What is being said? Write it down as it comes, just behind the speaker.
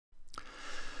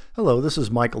Hello, this is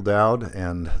Michael Dowd,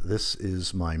 and this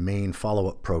is my main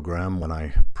follow-up program when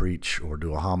I preach or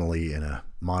do a homily in a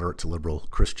moderate to liberal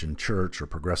Christian church or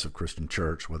progressive Christian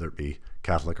church, whether it be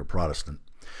Catholic or Protestant.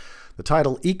 The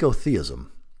title, EcoTheism,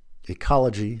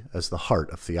 Ecology as the Heart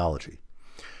of Theology,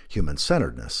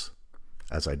 Human-Centeredness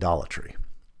as Idolatry.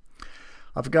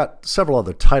 I've got several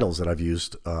other titles that I've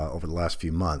used over the last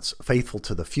few months. Faithful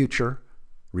to the Future,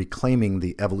 Reclaiming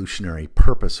the Evolutionary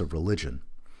Purpose of Religion.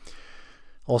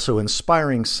 Also,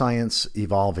 Inspiring Science,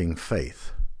 Evolving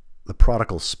Faith. The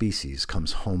Prodigal Species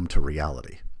Comes Home to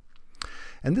Reality.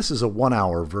 And this is a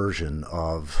 1-hour version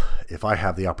of, if I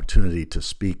have the opportunity to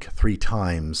speak 3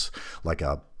 times, like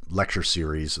a lecture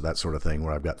series, that sort of thing,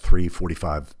 where I've got 3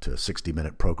 45 to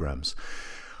 60-minute programs.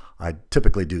 I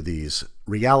typically do these: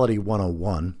 Reality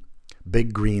 101,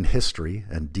 Big Green History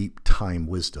and Deep Time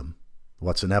Wisdom,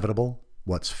 What's Inevitable,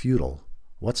 What's Futile,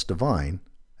 What's Divine,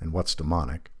 and What's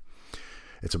Demonic.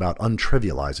 It's about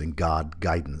untrivializing God,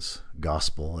 guidance,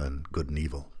 gospel, and good and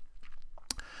evil.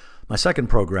 My second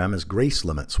program is Grace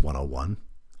Limits 101,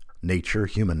 Nature,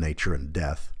 Human Nature, and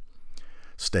Death,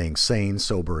 Staying Sane,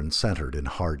 Sober, and Centered in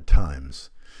Hard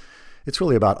Times. It's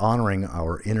really about honoring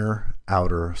our inner,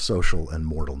 outer, social, and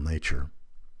mortal nature.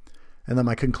 And then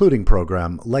my concluding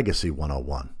program, Legacy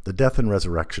 101, The Death and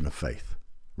Resurrection of Faith,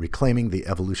 Reclaiming the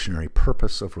Evolutionary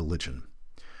Purpose of Religion.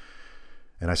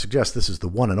 And I suggest this is the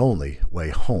one and only way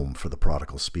home for the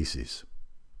prodigal species.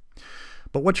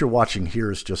 But what you're watching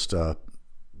here is just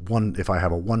if I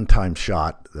have a one-time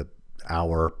shot, the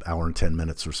hour and 10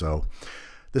 minutes or so,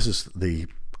 this is the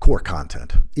core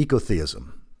content.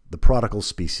 EcoTheism, the prodigal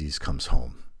species comes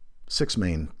home. 6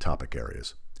 main topic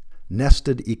areas.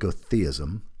 Nested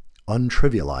ecotheism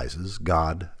untrivializes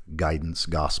God, guidance,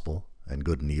 gospel, and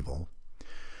good and evil.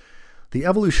 The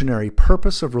evolutionary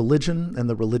purpose of religion and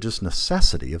the religious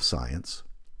necessity of science.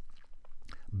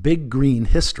 Big Green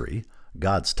History,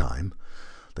 God's time,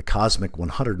 the cosmic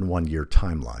 101-year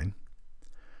timeline.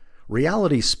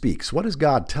 Reality Speaks. What is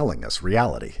God telling us?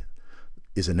 Reality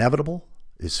is inevitable,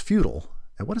 is futile,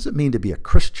 and what does it mean to be a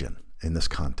Christian in this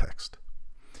context?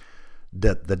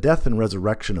 The death and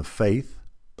resurrection of faith,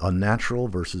 unnatural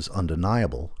versus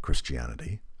undeniable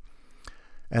Christianity.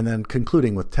 And then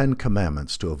concluding with 10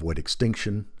 commandments to avoid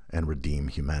extinction and redeem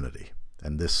humanity.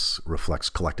 And this reflects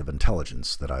collective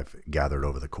intelligence that I've gathered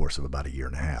over the course of about a year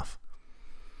and a half.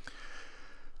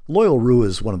 Loyal Rue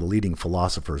is one of the leading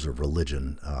philosophers of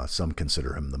religion. Some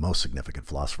consider him the most significant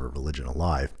philosopher of religion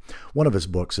alive. One of his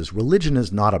books is Religion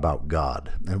is Not About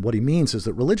God. And what he means is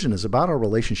that religion is about our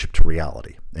relationship to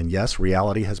reality. And yes,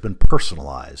 reality has been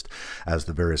personalized as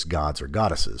the various gods or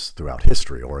goddesses throughout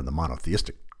history, or in the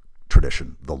monotheistic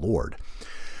tradition, the Lord.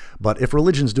 But if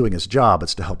religion's doing its job,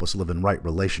 it's to help us live in right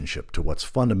relationship to what's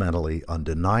fundamentally,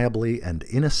 undeniably, and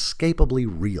inescapably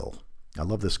real. I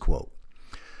love this quote.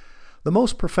 The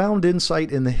most profound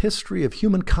insight in the history of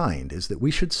humankind is that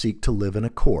we should seek to live in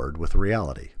accord with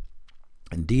reality.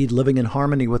 Indeed, living in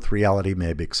harmony with reality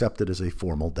may be accepted as a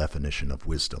formal definition of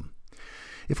wisdom.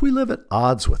 If we live at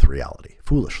odds with reality,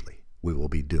 foolishly, we will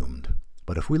be doomed.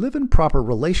 But if we live in proper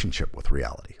relationship with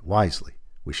reality, wisely,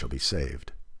 we shall be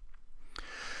saved.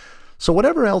 So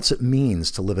whatever else it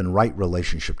means to live in right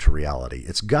relationship to reality,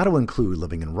 it's got to include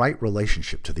living in right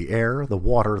relationship to the air, the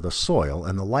water, the soil,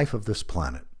 and the life of this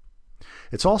planet.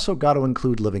 It's also got to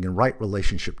include living in right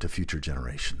relationship to future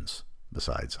generations.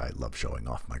 Besides, I love showing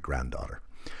off my granddaughter.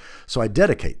 So I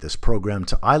dedicate this program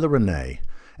to Isla Renee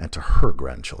and to her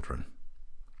grandchildren.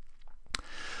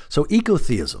 So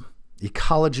EcoTheism,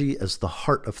 ecology as the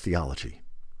heart of theology.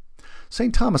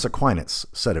 St. Thomas Aquinas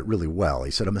said it really well.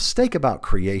 He said, a mistake about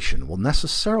creation will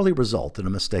necessarily result in a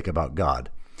mistake about God.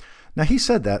 Now, he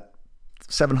said that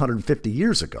 750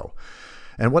 years ago.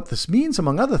 And what this means,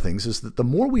 among other things, is that the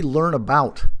more we learn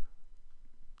about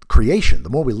creation, the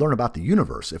more we learn about the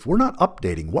universe, if we're not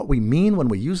updating what we mean when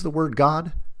we use the word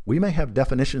God, we may have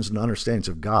definitions and understandings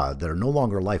of God that are no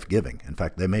longer life-giving. In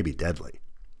fact, they may be deadly.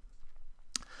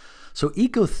 So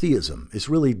ecotheism is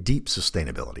really deep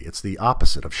sustainability. It's the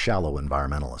opposite of shallow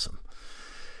environmentalism.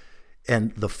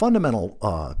 And the fundamental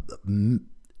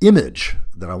image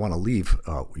that I want to leave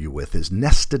you with is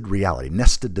nested reality,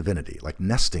 nested divinity, like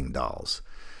nesting dolls.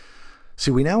 See,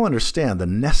 we now understand the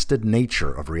nested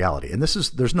nature of reality. And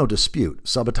there's no dispute.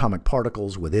 Subatomic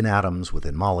particles within atoms,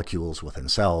 within molecules, within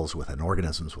cells, within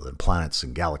organisms, within planets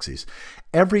and galaxies.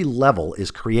 Every level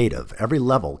is creative. Every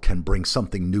level can bring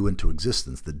something new into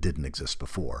existence that didn't exist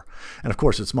before. And of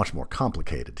course, it's much more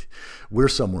complicated. We're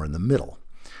somewhere in the middle.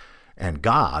 And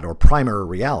God, or primary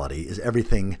reality, is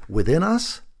everything within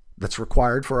us that's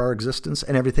required for our existence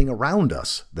and everything around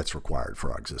us that's required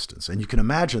for our existence. And you can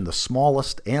imagine the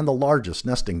smallest and the largest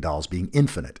nesting dolls being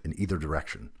infinite in either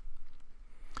direction.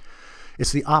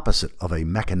 It's the opposite of a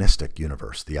mechanistic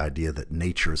universe, the idea that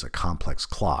nature is a complex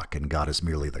clock and God is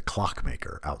merely the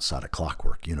clockmaker outside a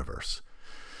clockwork universe.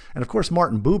 And of course,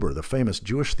 Martin Buber, the famous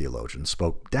Jewish theologian,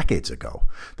 spoke decades ago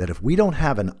that if we don't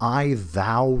have an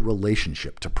I-thou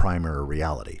relationship to primary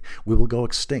reality, we will go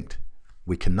extinct.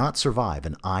 We cannot survive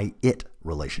an I-it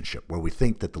relationship where we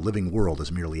think that the living world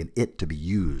is merely an it to be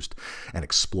used and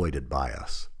exploited by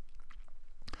us.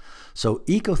 So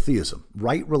ecotheism,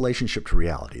 right relationship to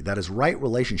reality, that is right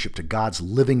relationship to God's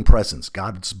living presence,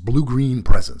 God's blue-green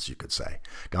presence, you could say,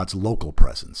 God's local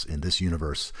presence in this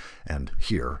universe and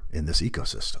here in this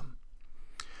ecosystem.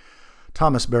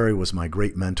 Thomas Berry was my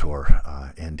great mentor,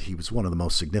 and he was one of the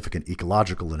most significant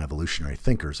ecological and evolutionary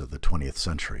thinkers of the 20th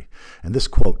century. And this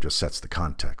quote just sets the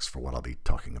context for what I'll be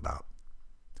talking about.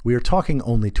 We are talking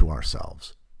only to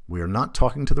ourselves. We are not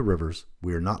talking to the rivers.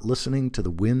 We are not listening to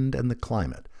the wind and the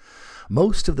climate.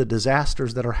 Most of the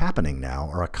disasters that are happening now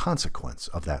are a consequence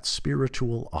of that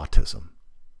spiritual autism.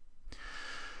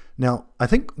 Now, I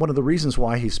think one of the reasons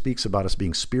why he speaks about us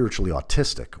being spiritually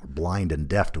autistic or blind and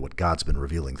deaf to what God's been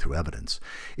revealing through evidence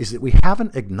is that we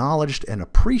haven't acknowledged and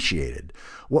appreciated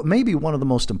what may be one of the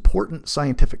most important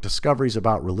scientific discoveries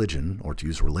about religion, or to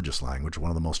use religious language, one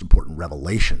of the most important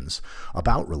revelations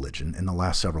about religion in the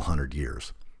last several hundred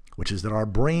years, which is that our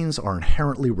brains are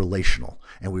inherently relational,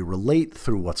 and we relate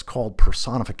through what's called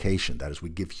personification. That is, we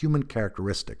give human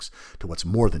characteristics to what's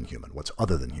more than human, what's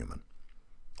other than human.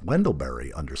 Wendell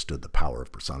Berry understood the power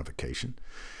of personification.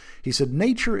 He said,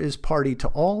 nature is party to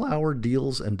all our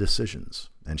deals and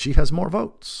decisions, and she has more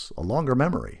votes, a longer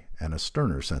memory, and a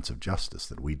sterner sense of justice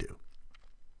than we do.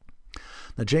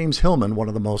 Now, James Hillman, one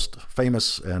of the most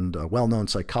famous and well-known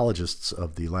psychologists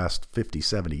of the last 50,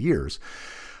 70 years,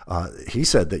 he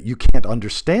said that you can't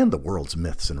understand the world's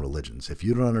myths and religions if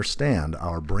you don't understand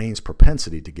our brain's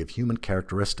propensity to give human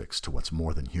characteristics to what's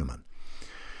more than human.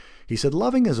 He said,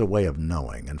 loving is a way of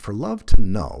knowing, and for love to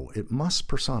know, it must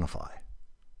personify.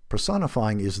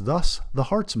 Personifying is thus the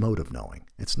heart's mode of knowing.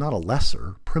 It's not a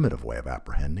lesser, primitive way of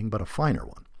apprehending, but a finer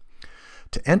one.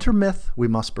 To enter myth, we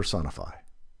must personify,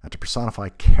 and to personify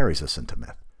carries us into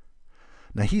myth.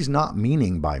 Now, he's not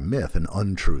meaning by myth an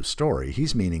untrue story.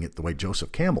 He's meaning it the way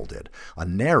Joseph Campbell did, a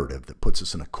narrative that puts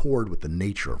us in accord with the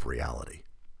nature of reality.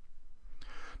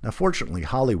 Now, fortunately,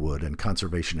 Hollywood and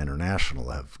Conservation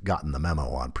International have gotten the memo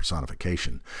on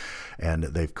personification, and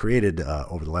they've created,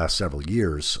 over the last several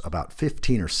years, about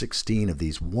 15 or 16 of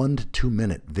these 1 to 2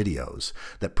 minute videos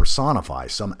that personify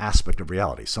some aspect of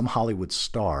reality. Some Hollywood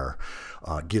star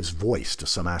gives voice to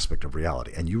some aspect of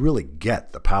reality, and you really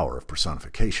get the power of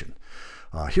personification.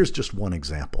 Here's just one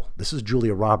example. This is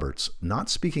Julia Roberts not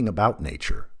speaking about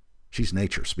nature. She's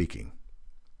nature speaking.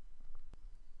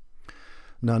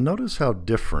 Now, notice how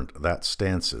different that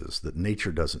stance is, that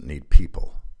nature doesn't need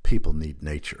people. People need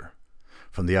nature.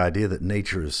 From the idea that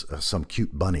nature is some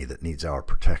cute bunny that needs our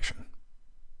protection.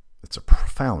 It's a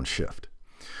profound shift.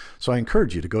 So I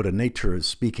encourage you to go to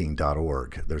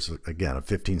natureisspeaking.org. There's, again,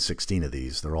 15, 16 of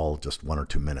these. They're all just 1 or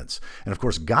 2 minutes. And of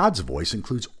course, God's voice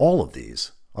includes all of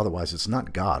these. Otherwise, it's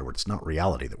not God, or it's not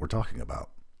reality that we're talking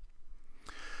about.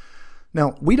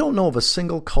 Now, we don't know of a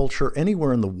single culture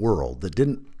anywhere in the world that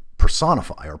didn't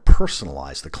personify or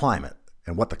personalize the climate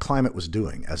and what the climate was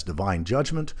doing as divine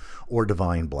judgment or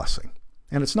divine blessing.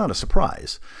 And it's not a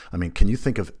surprise. I mean, can you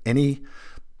think of any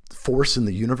force in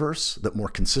the universe that more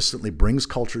consistently brings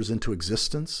cultures into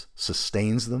existence,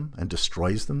 sustains them, and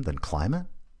destroys them than climate?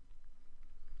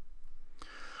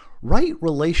 Right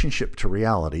relationship to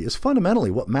reality is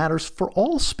fundamentally what matters for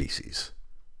all species.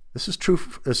 This is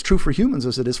as true for humans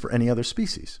as it is for any other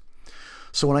species.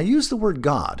 So when I use the word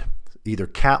God, either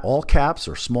all caps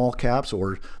or small caps,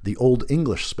 or the Old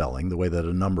English spelling, the way that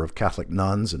a number of Catholic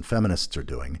nuns and feminists are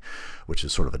doing, which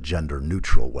is sort of a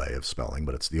gender-neutral way of spelling,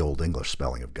 but it's the Old English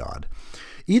spelling of God.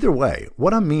 Either way,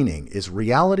 what I'm meaning is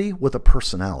reality with a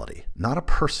personality, not a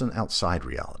person outside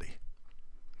reality.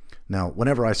 Now,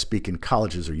 whenever I speak in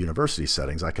colleges or university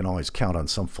settings, I can always count on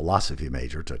some philosophy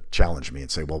major to challenge me and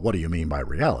say, well, what do you mean by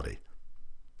reality?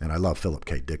 And I love Philip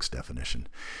K. Dick's definition.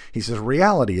 He says,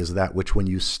 reality is that which, when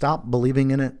you stop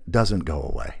believing in it, doesn't go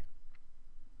away.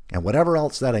 And whatever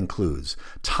else that includes,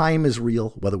 time is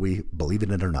real, whether we believe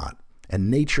in it or not. And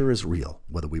nature is real,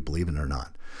 whether we believe in it or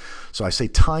not. So I say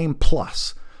time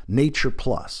plus, nature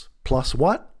plus. Plus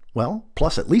what? Well,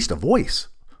 plus at least a voice.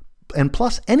 And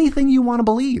plus anything you want to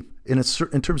believe.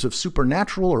 in terms of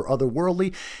supernatural or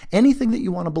otherworldly, anything that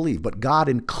you want to believe, but God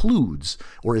includes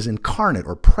or is incarnate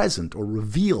or present or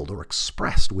revealed or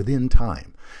expressed within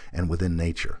time and within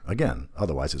nature. Again,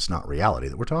 otherwise it's not reality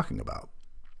that we're talking about.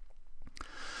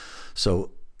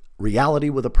 So reality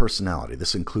with a personality.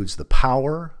 This includes the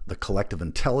power, the collective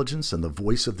intelligence, and the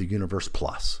voice of the universe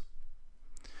plus.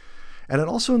 And it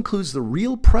also includes the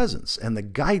real presence and the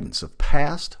guidance of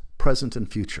past, present, and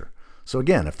future. So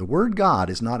again, if the word God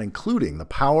is not including the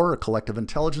power, collective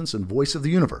intelligence, and voice of the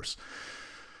universe,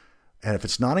 and if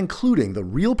it's not including the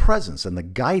real presence and the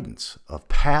guidance of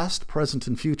past, present,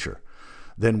 and future,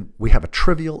 then we have a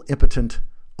trivial, impotent,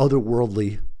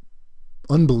 otherworldly,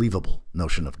 unbelievable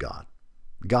notion of God.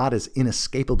 God is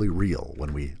inescapably real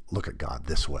when we look at God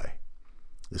this way.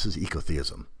 This is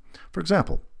ecotheism. For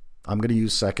example, I'm going to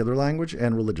use secular language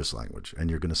and religious language, and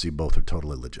you're going to see both are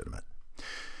totally legitimate.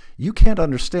 You can't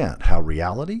understand how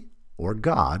reality or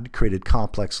God created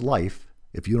complex life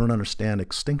if you don't understand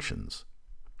extinctions.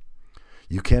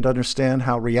 You can't understand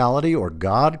how reality or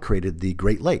God created the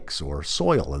Great Lakes or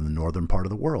soil in the northern part of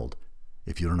the world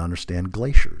if you don't understand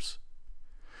glaciers.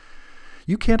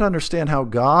 You can't understand how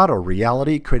God or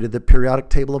reality created the periodic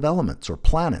table of elements or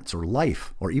planets or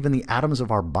life or even the atoms of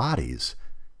our bodies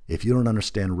if you don't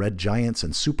understand red giants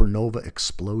and supernova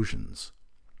explosions.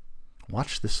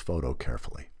 Watch this photo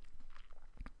carefully.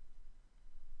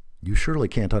 You surely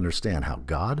can't understand how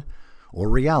God or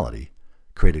reality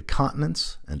created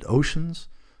continents and oceans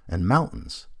and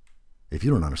mountains if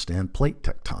you don't understand plate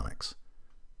tectonics.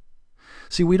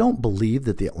 See, we don't believe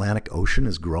that the Atlantic Ocean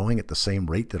is growing at the same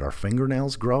rate that our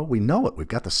fingernails grow. We know it. We've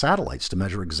got the satellites to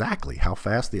measure exactly how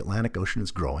fast the Atlantic Ocean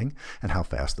is growing and how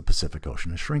fast the Pacific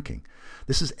Ocean is shrinking.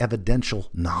 This is evidential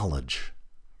knowledge.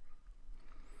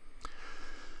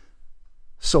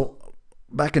 So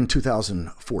back in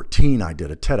 2014, I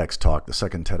did a TEDx talk, the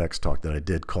second TEDx talk that I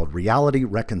did, called Reality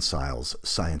Reconciles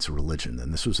Science and Religion.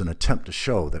 And this was an attempt to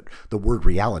show that the word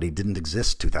reality didn't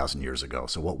exist 2,000 years ago.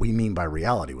 So what we mean by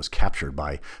reality was captured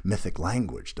by mythic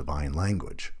language, divine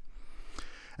language.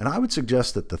 And I would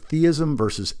suggest that the theism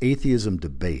versus atheism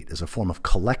debate is a form of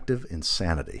collective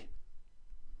insanity.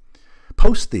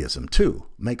 Post-theism, too,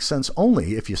 makes sense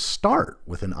only if you start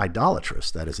with an idolatrous,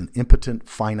 that is, an impotent,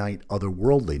 finite,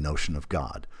 otherworldly notion of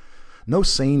God. No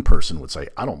sane person would say,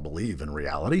 I don't believe in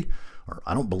reality, or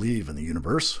I don't believe in the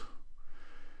universe.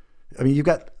 I mean, you've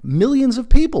got millions of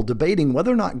people debating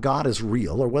whether or not God is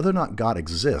real or whether or not God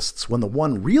exists, when the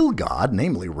one real God,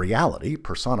 namely reality,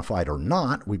 personified or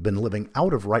not, we've been living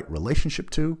out of right relationship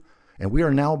to, and we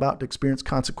are now about to experience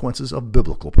consequences of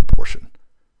biblical proportion.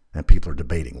 And people are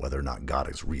debating whether or not God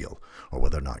is real or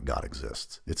whether or not God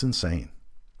exists. It's insane.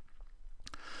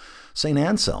 St.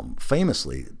 Anselm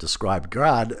famously described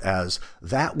God as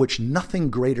that which nothing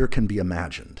greater can be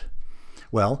imagined.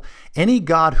 Well, any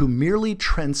God who merely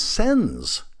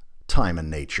transcends time and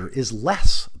nature is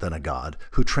less than a God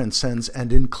who transcends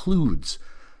and includes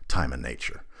time and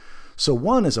nature. So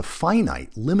one is a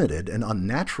finite, limited, and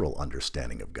unnatural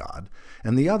understanding of God,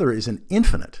 and the other is an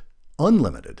infinite,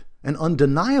 unlimited, an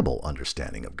undeniable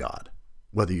understanding of God,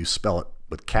 whether you spell it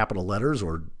with capital letters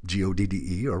or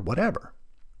G-O-D-D-E or whatever.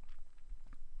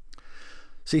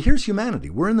 See, here's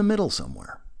humanity. We're in the middle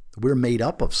somewhere. We're made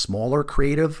up of smaller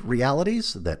creative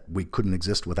realities that we couldn't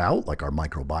exist without, like our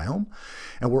microbiome,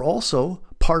 and we're also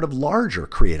part of larger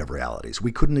creative realities.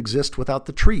 We couldn't exist without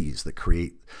the trees that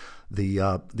create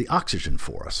the oxygen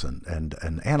for us and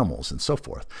animals and so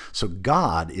forth. So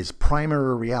God is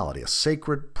primary reality, a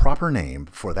sacred, proper name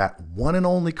for that one and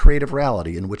only creative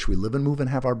reality in which we live and move and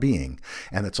have our being,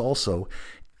 and it's also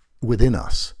within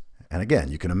us. And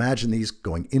again, you can imagine these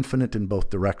going infinite in both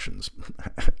directions.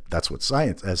 That's what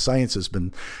science, as science has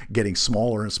been getting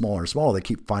smaller and smaller and smaller, they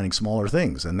keep finding smaller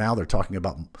things. And now they're talking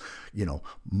about,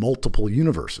 multiple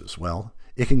universes. Well,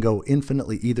 it can go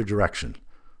infinitely either direction.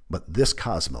 But this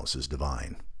cosmos is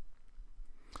divine.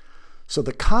 So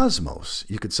the cosmos,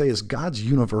 you could say, is God's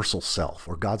universal self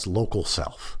or God's local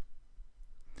self.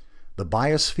 The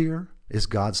biosphere is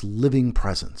God's living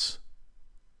presence.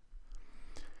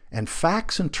 And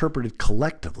facts interpreted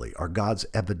collectively are God's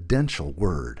evidential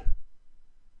word.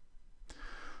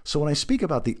 So when I speak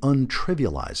about the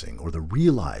untrivializing or the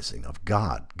realizing of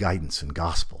God, guidance, and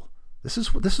gospel, this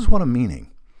is what I'm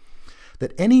meaning.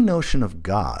 That any notion of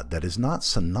God that is not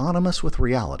synonymous with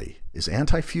reality is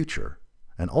anti-future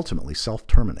and ultimately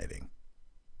self-terminating.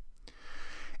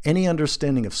 Any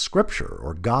understanding of Scripture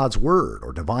or God's Word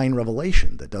or divine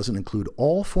revelation that doesn't include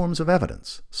all forms of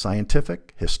evidence,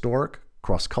 scientific, historic,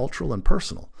 cross-cultural, and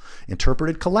personal,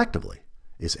 interpreted collectively,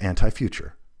 is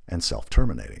anti-future and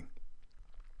self-terminating.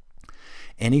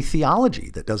 Any theology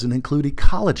that doesn't include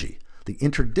ecology, the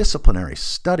interdisciplinary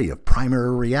study of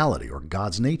primary reality or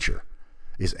God's nature,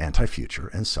 is anti-future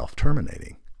and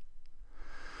self-terminating.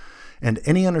 And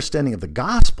any understanding of the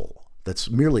gospel that's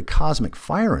merely cosmic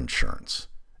fire insurance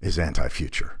is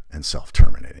anti-future and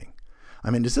self-terminating. I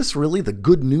mean, is this really the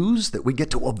good news that we get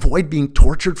to avoid being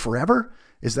tortured forever?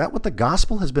 Is that what the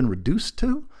gospel has been reduced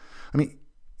to? I mean,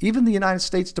 even the United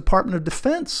States Department of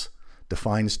Defense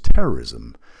defines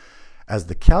terrorism as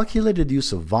the calculated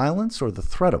use of violence or the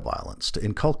threat of violence to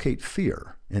inculcate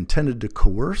fear intended to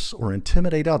coerce or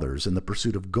intimidate others in the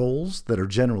pursuit of goals that are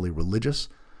generally religious,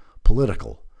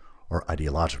 political, or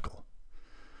ideological.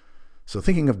 So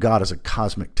thinking of God as a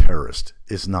cosmic terrorist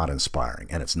is not inspiring,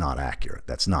 and it's not accurate.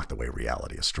 That's not the way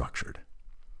reality is structured.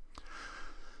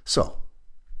 So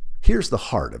here's the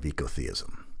heart of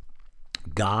ecotheism.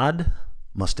 God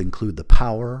must include the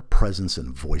power, presence,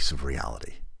 and voice of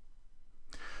reality.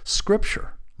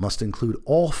 Scripture must include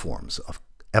all forms of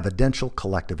evidential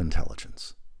collective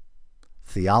intelligence.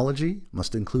 Theology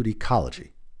must include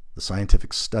ecology, the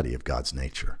scientific study of God's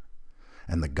nature.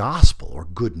 And the gospel, or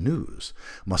good news,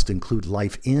 must include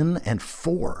life in and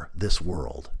for this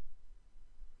world.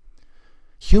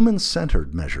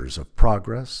 Human-centered measures of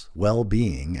progress,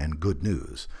 well-being, and good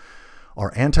news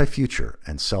are anti-future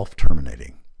and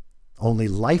self-terminating. Only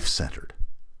life-centered,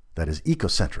 that is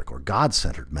ecocentric or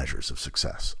God-centered measures of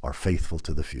success are faithful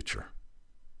to the future.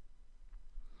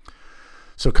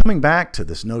 So coming back to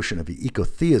this notion of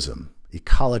ecotheism,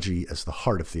 ecology as the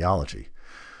heart of theology,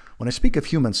 when I speak of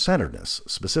human-centeredness,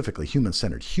 specifically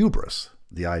human-centered hubris,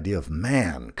 the idea of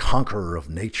man, conqueror of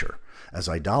nature, as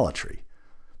idolatry,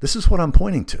 this is what I'm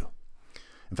pointing to.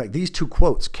 In fact, these two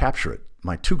quotes capture it.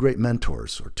 My two great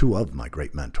mentors, or two of my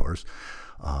great mentors,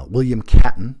 William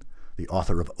Catton, the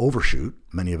author of Overshoot,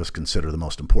 many of us consider the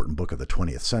most important book of the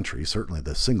 20th century, certainly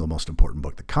the single most important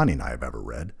book that Connie and I have ever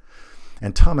read,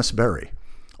 and Thomas Berry,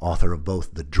 author of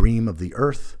both The Dream of the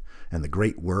Earth and The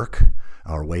Great Work,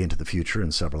 Our Way into the Future,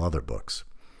 and several other books.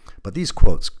 But these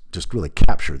quotes just really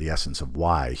capture the essence of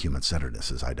why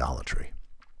human-centeredness is idolatry.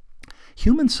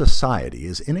 Human society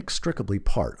is inextricably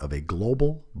part of a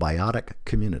global biotic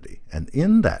community, and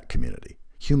in that community,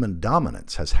 human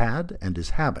dominance has had and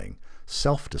is having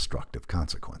self-destructive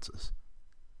consequences.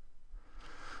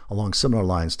 Along similar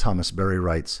lines, Thomas Berry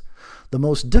writes, "The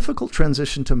most difficult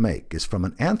transition to make is from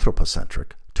an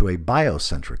anthropocentric to a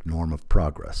biocentric norm of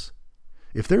progress.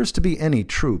 If there is to be any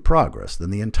true progress,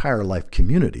 then the entire life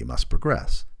community must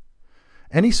progress.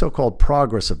 Any so-called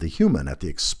progress of the human at the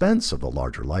expense of the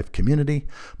larger life community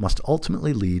must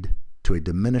ultimately lead to a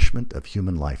diminishment of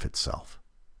human life itself."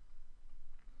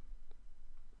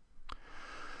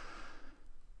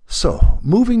 So,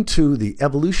 moving to the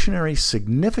evolutionary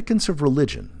significance of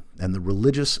religion and the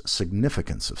religious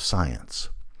significance of science.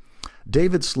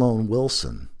 David Sloan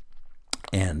Wilson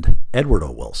and Edward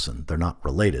O. Wilson, they're not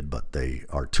related, but they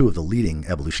are two of the leading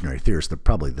evolutionary theorists. They're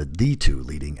probably the two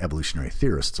leading evolutionary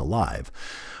theorists alive.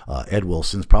 Ed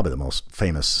Wilson's probably the most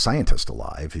famous scientist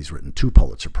alive. He's written 2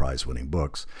 Pulitzer Prize-winning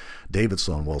books. David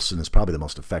Sloan Wilson is probably the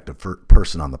most effective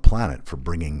person on the planet for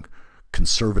bringing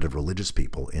conservative religious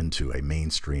people into a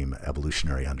mainstream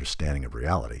evolutionary understanding of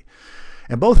reality.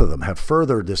 And both of them have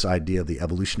furthered this idea of the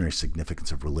evolutionary significance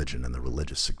of religion and the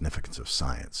religious significance of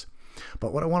science.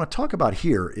 But what I want to talk about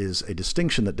here is a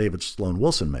distinction that David Sloan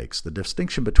Wilson makes, the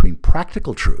distinction between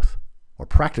practical truth, or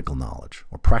practical knowledge,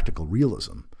 or practical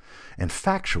realism, and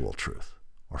factual truth,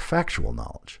 or factual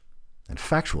knowledge, and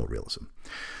factual realism.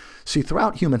 See,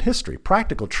 throughout human history,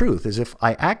 practical truth is if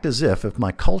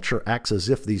my culture acts as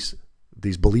if these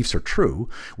beliefs are true,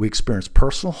 we experience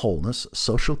personal wholeness,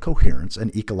 social coherence,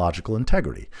 and ecological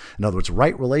integrity. In other words,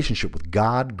 right relationship with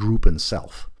God, group, and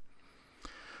self.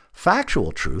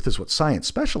 Factual truth is what science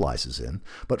specializes in,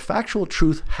 but factual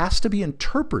truth has to be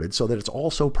interpreted so that it's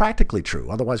also practically true.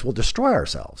 Otherwise, we'll destroy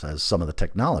ourselves, as some of the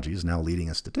technology is now leading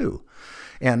us to do.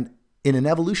 And in an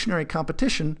evolutionary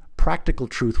competition, practical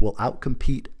truth will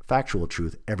outcompete factual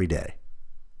truth every day.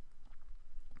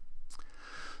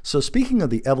 So speaking of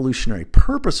the evolutionary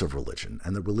purpose of religion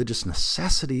and the religious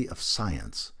necessity of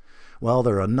science, well,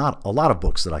 there are not a lot of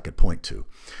books that I could point to.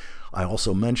 I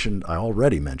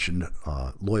already mentioned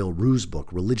Loyal Rue's book,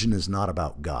 Religion is Not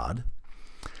About God.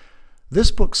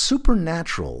 This book,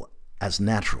 Supernatural as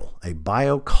Natural, a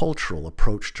biocultural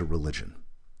approach to religion.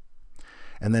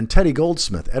 And then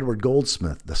Edward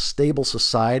Goldsmith, The Stable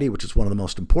Society, which is one of the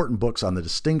most important books on the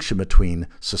distinction between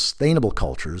sustainable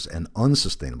cultures and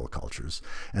unsustainable cultures.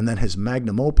 And then his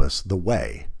magnum opus, The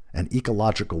Way, an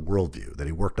ecological worldview that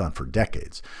he worked on for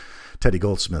decades. Teddy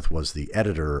Goldsmith was the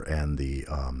editor and the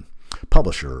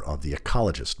publisher of the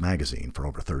Ecologist magazine for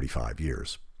over 35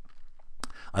 years.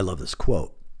 I love this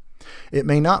quote. It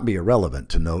may not be irrelevant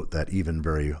to note that even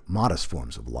very modest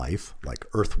forms of life, like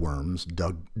earthworms,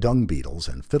 dung beetles,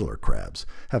 and fiddler crabs,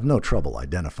 have no trouble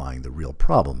identifying the real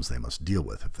problems they must deal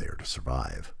with if they are to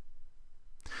survive.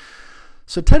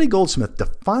 So Teddy Goldsmith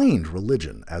defined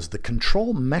religion as the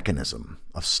control mechanism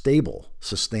of stable,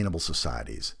 sustainable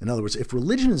societies. In other words, if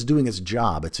religion is doing its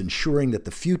job, it's ensuring that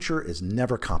the future is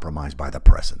never compromised by the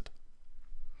present.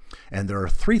 And there are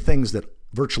three things that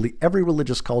virtually every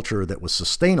religious culture that was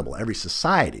sustainable, every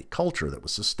society, culture that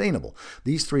was sustainable,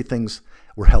 these three things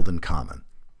were held in common.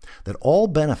 That all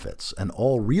benefits and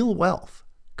all real wealth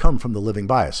come from the living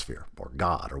biosphere, or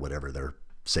God, or whatever their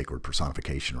sacred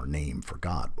personification or name for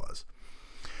God was.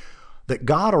 That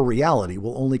God or reality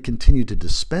will only continue to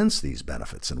dispense these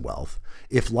benefits and wealth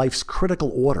if life's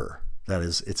critical order, that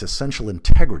is, its essential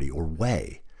integrity or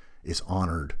way, is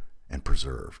honored and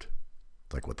preserved.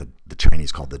 Like what the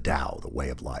Chinese call the Dowd, the way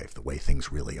of life, the way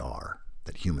things really are,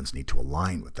 that humans need to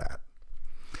align with that.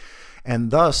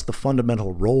 And thus, the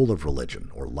fundamental role of religion,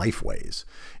 or lifeways,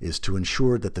 is to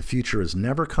ensure that the future is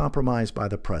never compromised by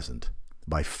the present,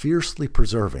 by fiercely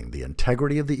preserving the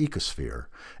integrity of the ecosphere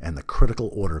and the critical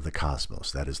order of the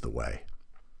cosmos. That is the way.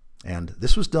 And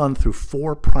this was done through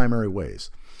four primary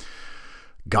ways.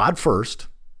 God first,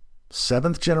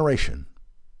 seventh generation,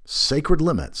 sacred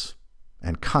limits,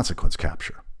 and consequence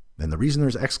capture. And the reason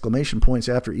there's exclamation points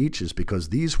after each is because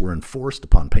these were enforced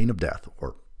upon pain of death,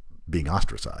 or being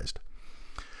ostracized.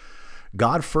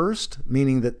 God first,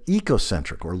 meaning that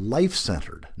ecocentric or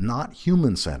life-centered, not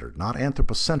human-centered, not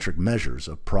anthropocentric measures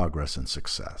of progress and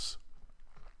success.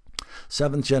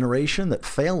 Seventh generation, that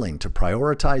failing to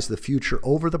prioritize the future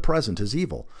over the present is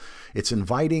evil. It's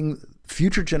inviting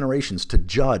future generations to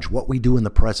judge what we do in the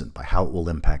present by how it will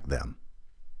impact them.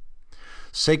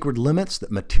 Sacred limits, that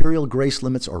material grace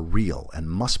limits are real and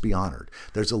must be honored.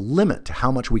 There's a limit to how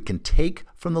much we can take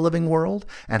from the living world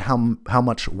and how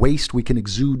much waste we can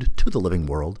exude to the living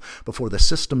world before the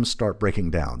systems start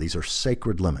breaking down. These are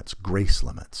sacred limits, grace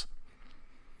limits.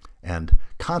 And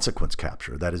consequence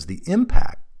capture, that is, the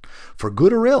impact, for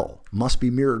good or ill, must be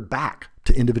mirrored back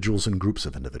to individuals and groups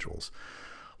of individuals.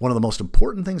 One of the most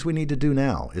important things we need to do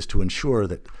now is to ensure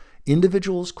that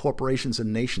individuals, corporations,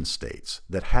 and nation states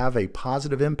that have a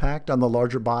positive impact on the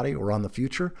larger body or on the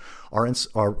future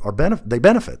they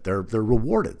benefit. They're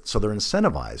rewarded, so they're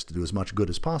incentivized to do as much good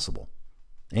as possible.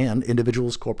 And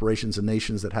individuals, corporations, and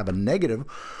nations that have a negative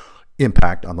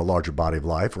impact on the larger body of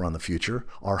life or on the future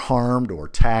are harmed or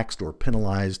taxed or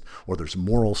penalized, or there's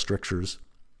moral strictures,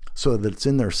 so that it's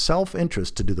in their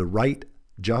self-interest to do the right,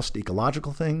 just,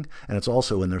 ecological thing, and it's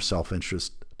also in their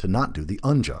self-interest to not do the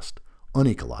unjust,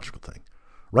 unecological thing.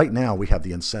 Right now, we have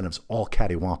the incentives all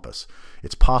cattywampus.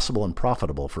 It's possible and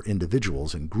profitable for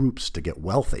individuals and groups to get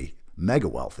wealthy, mega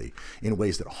wealthy, in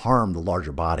ways that harm the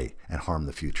larger body and harm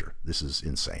the future. This is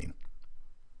insane.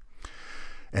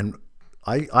 And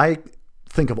I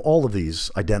think of all of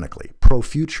these identically: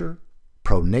 pro-future,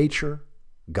 pro-nature,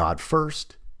 God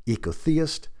first,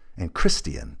 eco-theist, and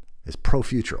Christian is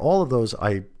pro-future. All of those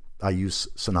I use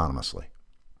synonymously.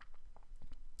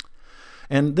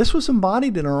 And this was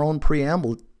embodied in our own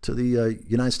preamble to the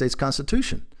United States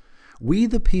Constitution. We,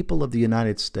 the people of the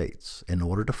United States, in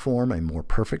order to form a more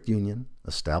perfect union,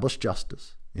 establish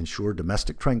justice, ensure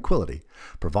domestic tranquility,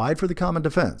 provide for the common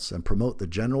defense, and promote the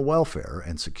general welfare,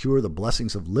 and secure the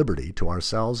blessings of liberty to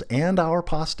ourselves and our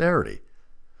posterity,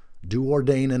 do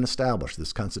ordain and establish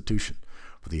this Constitution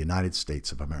for the United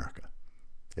States of America.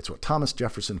 It's what Thomas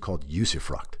Jefferson called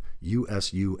usufruct.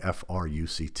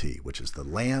 U-S-U-F-R-U-C-T, which is the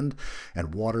land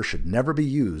and water should never be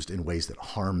used in ways that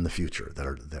harm the future, that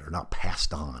are not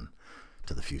passed on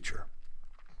to the future.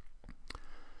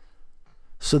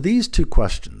 So these two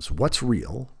questions, what's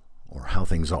real, or how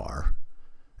things are,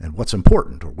 and what's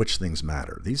important, or which things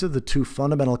matter, these are the two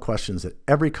fundamental questions that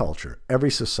every culture, every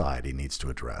society needs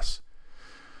to address.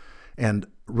 And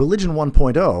religion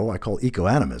 1.0, I call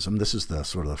eco-animism. This is the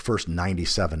sort of the first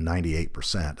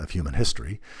 97–98% of human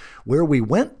history, where we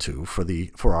went to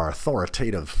for our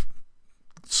authoritative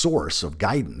source of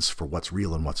guidance for what's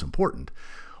real and what's important,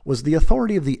 was the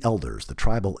authority of the elders, the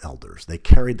tribal elders. They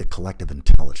carried the collective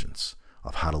intelligence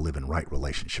of how to live in right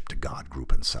relationship to God,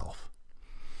 group, and self.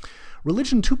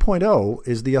 Religion 2.0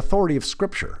 is the authority of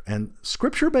Scripture, and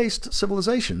Scripture-based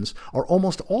civilizations are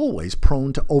almost always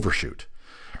prone to overshoot.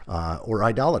 Or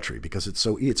idolatry, because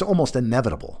it's almost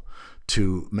inevitable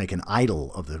to make an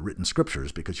idol of the written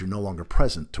scriptures because you're no longer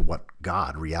present to what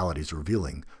God, reality, is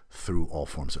revealing through all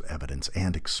forms of evidence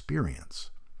and experience.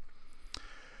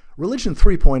 Religion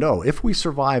 3.0, if we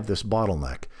survive this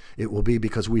bottleneck, it will be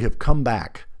because we have come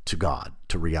back to God,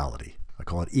 to reality. I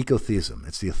call it EcoTheism.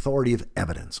 It's the authority of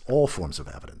evidence, all forms of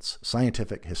evidence,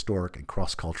 scientific, historic, and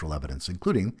cross-cultural evidence,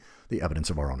 including the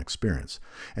evidence of our own experience.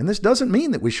 And this doesn't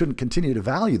mean that we shouldn't continue to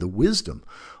value the wisdom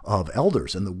of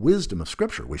elders and the wisdom of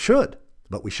Scripture. We should,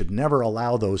 but we should never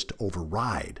allow those to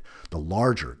override the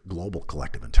larger global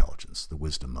collective intelligence, the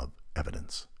wisdom of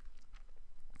evidence.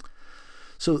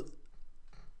 So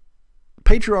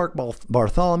Patriarch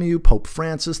Bartholomew, Pope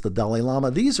Francis, the Dalai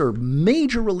Lama, these are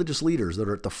major religious leaders that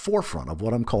are at the forefront of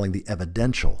what I'm calling the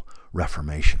evidential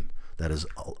reformation. That is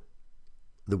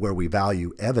where we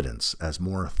value evidence as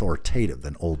more authoritative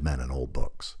than old men and old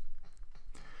books.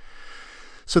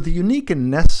 So the unique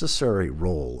and necessary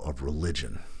role of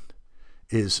religion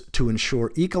is to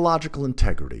ensure ecological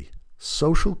integrity,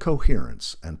 social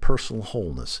coherence, and personal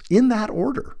wholeness in that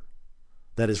order.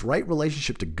 That is, right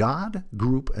relationship to God,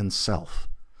 group, and self.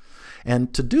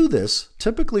 And to do this,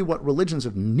 typically what religions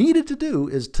have needed to do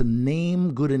is to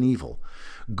name good and evil.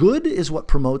 Good is what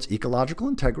promotes ecological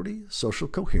integrity, social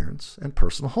coherence, and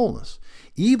personal wholeness.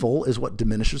 Evil is what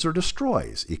diminishes or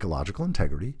destroys ecological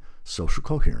integrity, social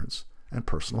coherence, and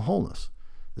personal wholeness.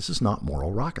 This is not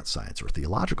moral rocket science or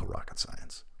theological rocket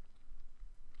science.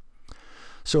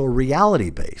 So a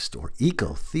reality-based or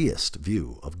eco-theist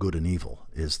view of good and evil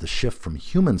is the shift from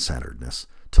human-centeredness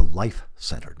to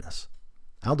life-centeredness.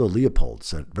 Aldo Leopold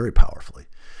said it very powerfully.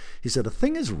 He said, "A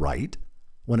thing is right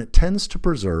when it tends to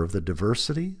preserve the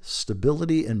diversity,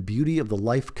 stability, and beauty of the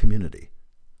life community.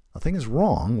 A thing is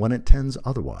wrong when it tends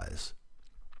otherwise."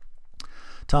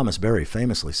 Thomas Berry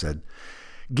famously said,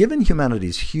 "Given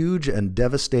humanity's huge and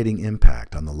devastating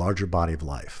impact on the larger body of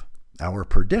life, our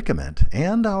predicament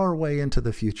and our way into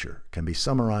the future can be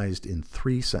summarized in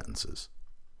 3 sentences.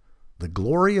 The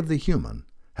glory of the human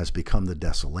has become the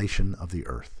desolation of the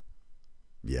earth."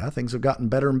 Yeah, things have gotten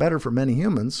better and better for many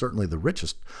humans, certainly the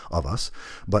richest of us,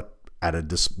 but at a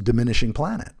diminishing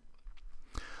planet.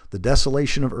 The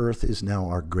desolation of earth is now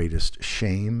our greatest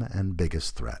shame and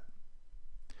biggest threat.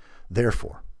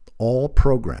 Therefore, all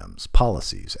programs,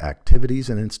 policies, activities,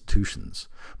 and institutions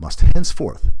must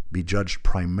henceforth be judged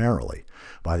primarily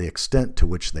by the extent to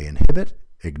which they inhibit,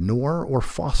 ignore, or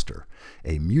foster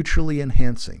a mutually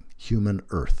enhancing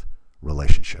human-earth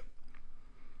relationship.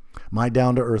 My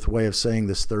down-to-earth way of saying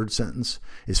this 3rd sentence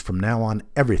is from now on,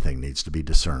 everything needs to be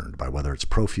discerned by whether it's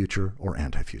pro-future or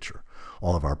anti-future.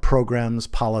 All of our programs,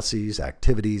 policies,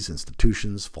 activities,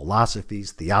 institutions,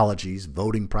 philosophies, theologies,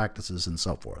 voting practices, and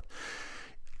so forth.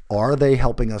 Are they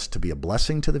helping us to be a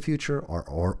blessing to the future,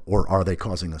 or are they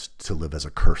causing us to live as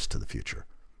a curse to the future?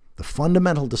 The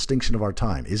fundamental distinction of our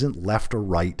time isn't left or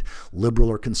right, liberal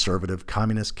or conservative,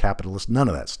 communist, capitalist, none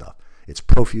of that stuff. It's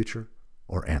pro-future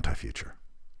or anti-future.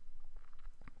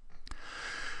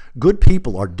 Good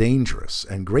people are dangerous,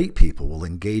 and great people will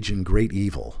engage in great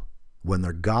evil when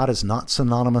their God is not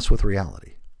synonymous with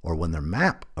reality, or when their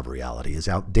map of reality is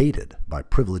outdated by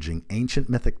privileging ancient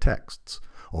mythic texts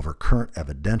over current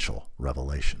evidential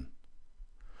revelation.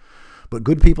 But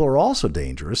good people are also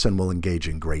dangerous and will engage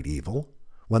in great evil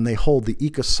when they hold the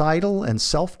ecocidal and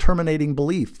self-terminating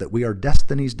belief that we are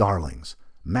destiny's darlings,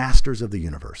 masters of the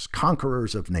universe,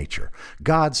 conquerors of nature,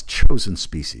 God's chosen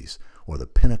species, or the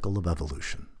pinnacle of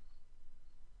evolution.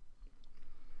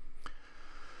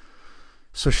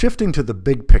 So shifting to the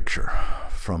big picture,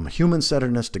 from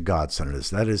human-centeredness to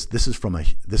God-centeredness, this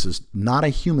is not a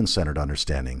human-centered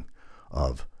understanding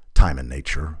of time and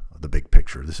nature, the big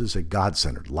picture. This is a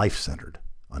God-centered, life-centered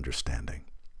understanding.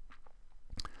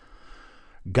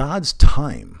 God's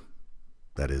time,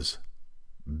 that is,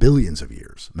 billions of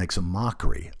years, makes a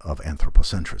mockery of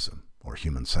anthropocentrism, or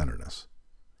human-centeredness.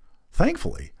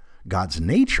 Thankfully, God's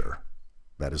nature,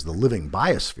 that is, the living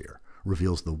biosphere,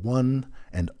 reveals the one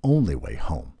and only way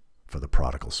home for the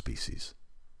prodigal species.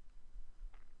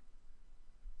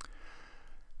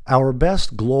 Our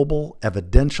best global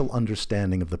evidential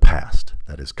understanding of the past,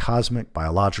 that is cosmic,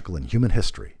 biological, and human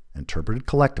history, interpreted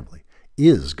collectively,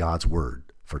 is God's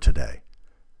word for today.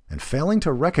 And failing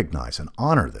to recognize and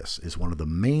honor this is one of the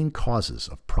main causes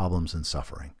of problems and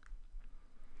suffering.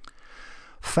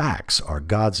 Facts are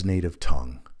God's native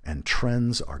tongue, and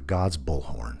trends are God's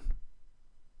bullhorn.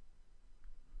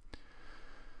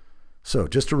 So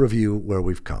just to review where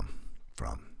we've come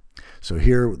from. So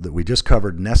here that we just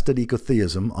covered, nested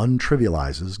ecotheism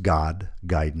untrivializes God,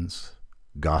 guidance,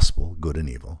 gospel, good and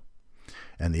evil.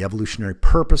 And the evolutionary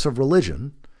purpose of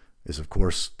religion is, of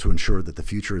course, to ensure that the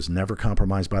future is never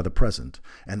compromised by the present.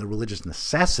 And the religious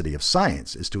necessity of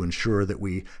science is to ensure that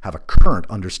we have a current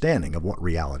understanding of what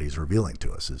reality is revealing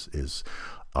to us is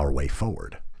our way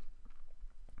forward.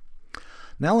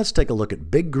 Now let's take a look at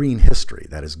big green history,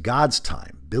 that is God's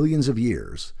time, billions of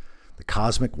years, the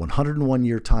cosmic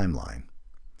 101-year timeline.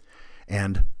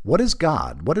 And what is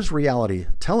God, what is reality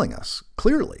telling us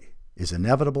clearly is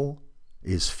inevitable,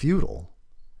 is futile,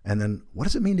 and then what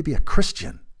does it mean to be a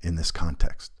Christian in this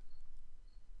context?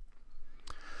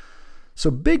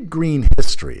 So big green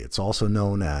history, it's also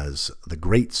known as the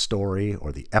great story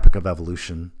or the epic of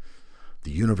evolution, the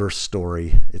universe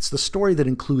story. It's the story that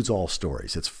includes all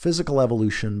stories. It's physical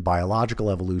evolution,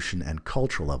 biological evolution, and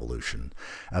cultural evolution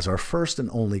as our first and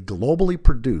only globally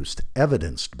produced,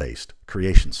 evidence-based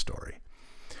creation story.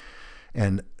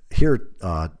 And here,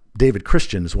 David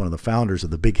Christian is one of the founders of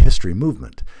the Big History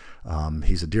movement.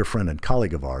 He's a dear friend and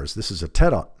colleague of ours. This is a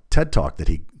TED Talk that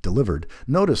he delivered.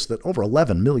 Notice that over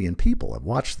 11 million people have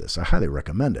watched this. I highly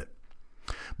recommend it.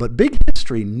 But big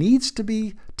history needs to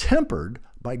be tempered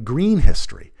by green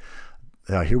history.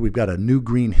 Here we've got a new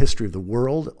green history of the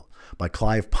world by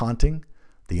Clive Ponting,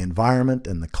 the environment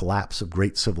and the collapse of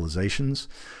great civilizations,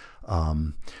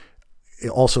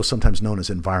 also sometimes known as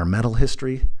environmental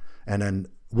history, and then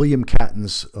William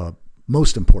Catton's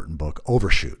most important book,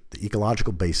 Overshoot, the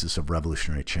ecological basis of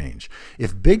revolutionary change.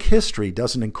 If big history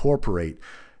doesn't incorporate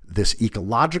this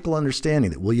ecological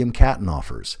understanding that William Catton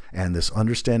offers and this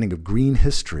understanding of green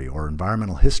history or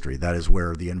environmental history, that is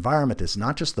where the environment is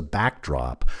not just the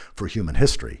backdrop for human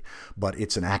history, but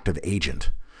it's an active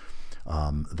agent,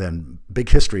 then big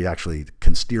history actually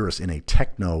can steer us in a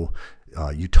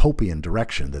techno-utopian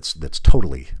direction that's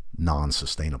totally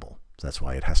non-sustainable. So that's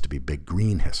why it has to be big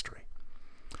green history.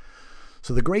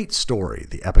 So the great story,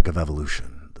 the epic of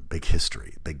evolution, the big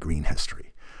history, big green history,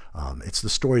 it's the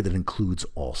story that includes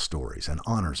all stories and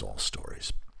honors all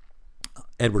stories.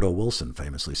 Edward O. Wilson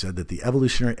famously said that the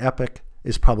evolutionary epic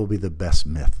is probably the best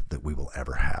myth that we will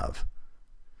ever have.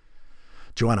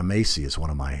 Joanna Macy is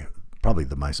probably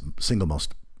my single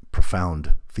most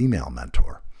profound female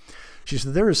mentor. She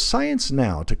said, there is science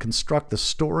now to construct the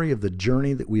story of the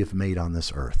journey that we have made on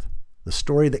this earth, the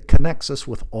story that connects us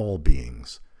with all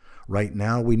beings. Right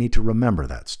now, we need to remember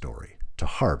that story, to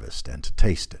harvest and to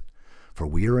taste it. For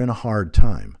we are in a hard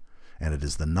time, and it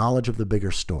is the knowledge of the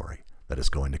bigger story that is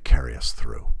going to carry us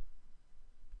through.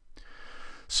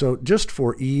 So just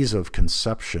for ease of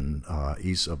conception,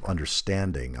 ease of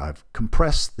understanding, I've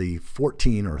compressed the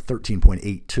 14 or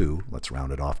 13.82, let's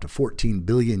round it off to 14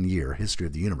 billion year history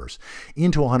of the universe,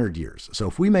 into 100 years. So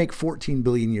if we make 14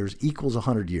 billion years equals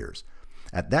 100 years,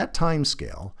 at that time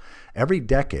scale, every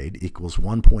decade equals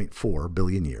 1.4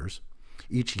 billion years.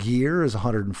 Each year is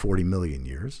 140 million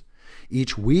years.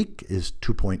 Each week is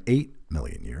 2.8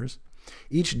 million years.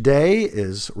 Each day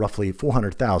is roughly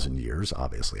 400,000 years.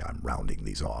 Obviously, I'm rounding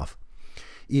these off.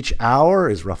 Each hour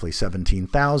is roughly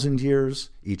 17,000 years.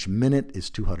 Each minute is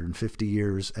 250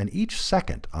 years. And each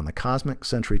second on the cosmic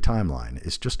century timeline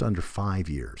is just under 5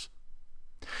 years.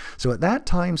 So at that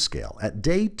time scale, at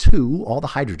day 2, all the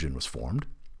hydrogen was formed.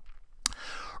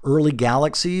 Early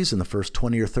galaxies in the first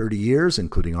 20 or 30 years,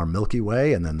 including our Milky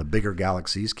Way, and then the bigger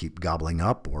galaxies keep gobbling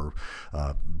up or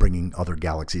bringing other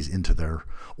galaxies into their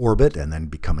orbit and then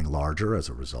becoming larger as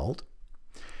a result.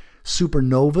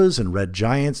 Supernovas and red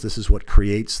giants, this is what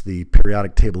creates the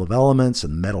periodic table of elements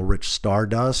and metal-rich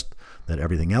stardust that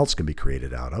everything else can be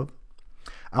created out of.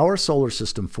 Our solar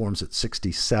system forms at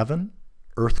 67.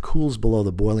 Earth cools below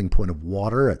the boiling point of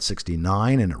water at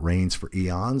 69, and it rains for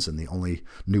eons, and the only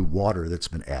new water that's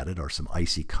been added are some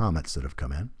icy comets that have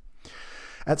come in.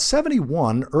 At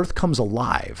 71, Earth comes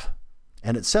alive,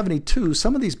 and at 72,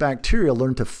 some of these bacteria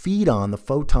learn to feed on the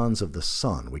photons of the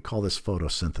sun. We call this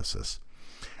photosynthesis.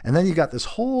 And then you got this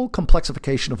whole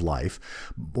complexification of life,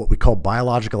 what we call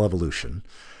biological evolution.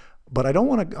 But I'm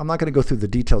not going to go through the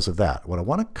details of that. What I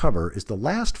want to cover is the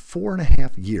last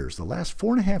 4.5 years, the last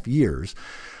 4.5 years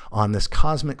on this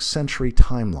cosmic century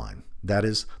timeline. That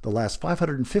is the last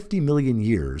 550 million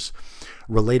years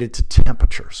related to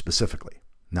temperature specifically.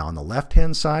 Now on the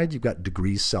left-hand side, you've got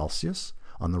degrees Celsius.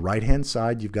 On the right-hand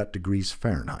side, you've got degrees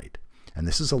Fahrenheit. And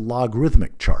this is a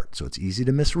logarithmic chart, so it's easy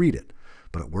to misread it.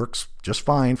 But it works just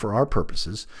fine for our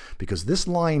purposes because this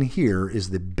line here is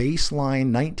the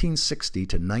baseline 1960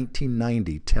 to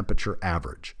 1990 temperature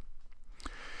average.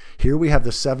 Here we have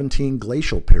the 17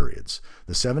 glacial periods,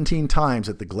 the 17 times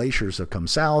that the glaciers have come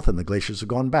south and the glaciers have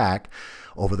gone back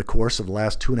over the course of the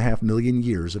last 2.5 million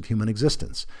years of human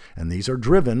existence. And these are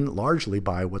driven largely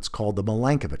by what's called the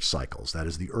Milankovitch cycles, that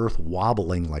is the Earth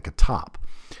wobbling like a top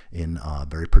in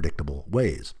very predictable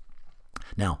ways.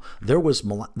 Now, there were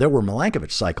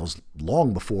Milankovitch cycles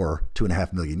long before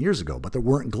 2.5 million years ago, but there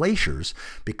weren't glaciers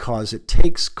because it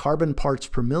takes carbon parts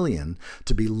per million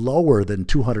to be lower than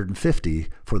 250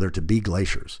 for there to be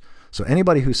glaciers. So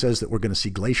anybody who says that we're going to see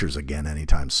glaciers again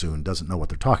anytime soon doesn't know what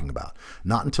they're talking about.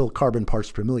 Not until carbon parts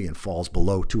per million falls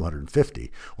below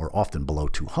 250, or often below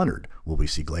 200, will we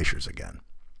see glaciers again.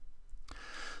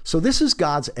 So this is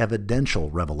God's evidential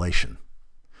revelation.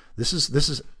 This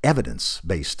is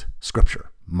evidence-based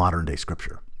scripture, modern-day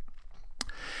scripture.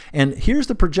 And here's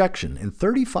the projection in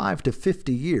 35 to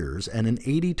 50 years and in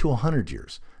 80 to 100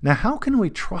 years. Now, how can we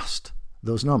trust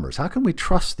those numbers? How can we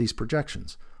trust these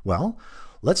projections? Well,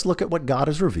 let's look at what God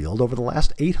has revealed over the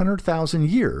last 800,000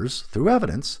 years through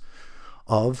evidence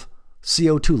of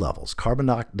CO2 levels, carbon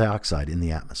dioxide in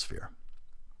the atmosphere.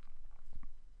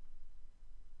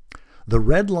 The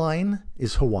red line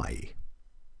is Hawaii.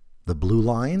 The blue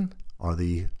line are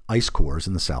the ice cores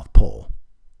in the South Pole.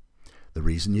 The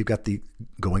reason you've got the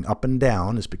going up and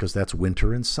down is because that's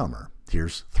winter and summer.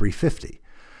 Here's 350,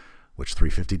 which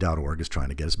 350.org is trying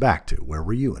to get us back to. Where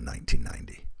were you in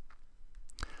 1990?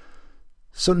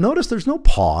 So notice there's no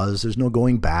pause, there's no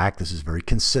going back. This is very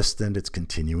consistent. It's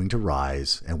continuing to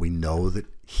rise, and we know that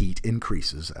heat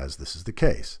increases as this is the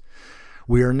case.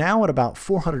 We are now at about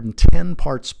 410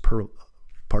 parts per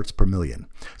million.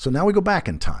 So now we go back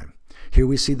in time. Here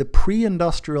we see the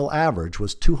pre-industrial average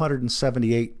was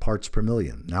 278 parts per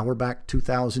million. Now we're back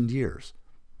 2,000 years.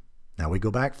 Now we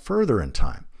go back further in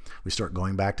time. We start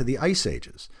going back to the ice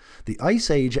ages. The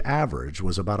ice age average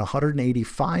was about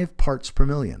 185 parts per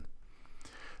million.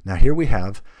 Now here we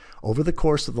have, over the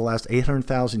course of the last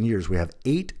 800,000 years, we have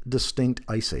 8 distinct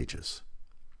ice ages.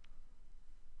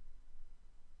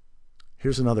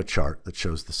 Here's another chart that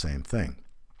shows the same thing.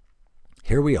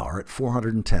 Here we are at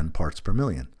 410 parts per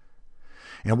million.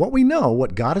 And what we know,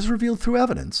 what God has revealed through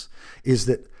evidence, is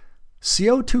that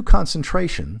CO2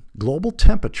 concentration, global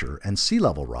temperature, and sea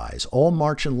level rise all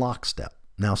march in lockstep.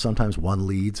 Now sometimes one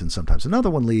leads and sometimes another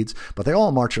one leads, but they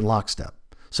all march in lockstep.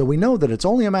 So we know that it's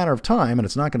only a matter of time, and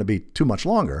it's not going to be too much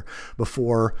longer,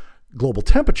 before global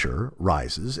temperature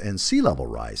rises and sea level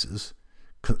rises,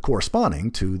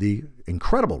 corresponding to the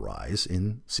incredible rise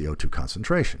in CO2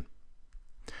 concentration.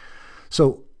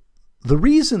 So the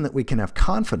reason that we can have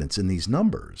confidence in these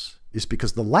numbers is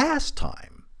because the last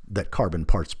time that carbon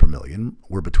parts per million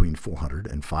were between 400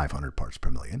 and 500 parts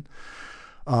per million,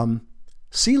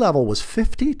 sea level was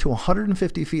 50 to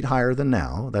 150 feet higher than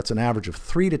now. That's an average of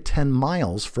 3 to 10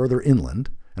 miles further inland.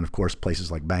 And of course,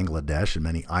 places like Bangladesh and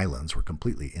many islands were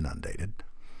completely inundated.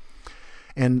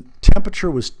 And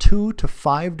temperature was 2 to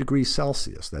 5 degrees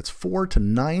Celsius. That's 4 to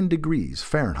 9 degrees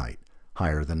Fahrenheit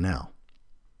higher than now.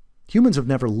 Humans have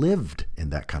never lived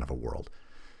in that kind of a world.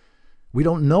 We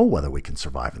don't know whether we can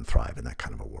survive and thrive in that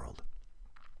kind of a world.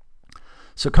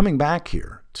 So coming back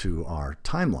here to our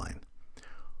timeline,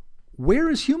 where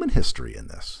is human history in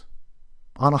this?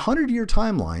 On a 100-year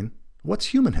timeline, what's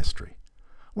human history?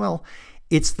 Well,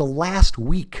 it's the last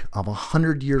week of a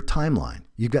 100-year timeline.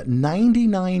 You've got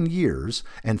 99 years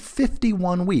and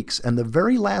 51 weeks, and the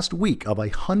very last week of a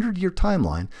 100-year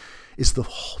timeline is the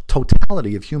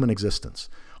totality of human existence.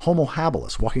 Homo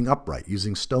habilis, walking upright,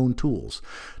 using stone tools,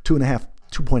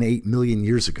 2.8 million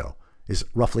years ago, is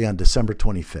roughly on December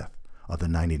 25th of the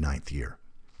 99th year.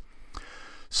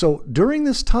 So during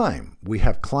this time, we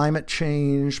have climate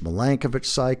change, Milankovitch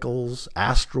cycles,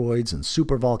 asteroids and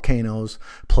supervolcanoes,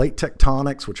 plate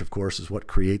tectonics, which of course is what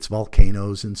creates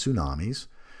volcanoes and tsunamis.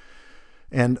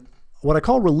 And what I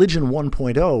call religion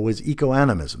 1.0 is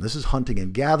eco-animism. This is hunting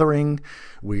and gathering.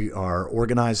 We are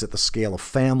organized at the scale of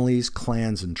families,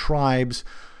 clans, and tribes.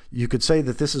 You could say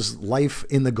that this is life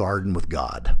in the garden with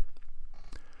God.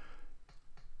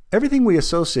 Everything we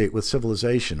associate with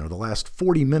civilization are the last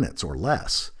 40 minutes or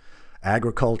less.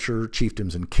 Agriculture,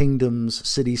 chiefdoms and kingdoms,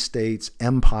 city-states,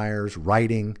 empires,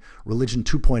 writing, religion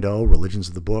 2.0, religions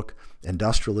of the book,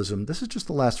 industrialism. This is just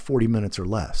the last 40 minutes or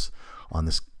less on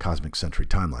this cosmic century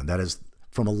timeline. That is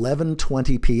from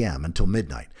 11:20 p.m. until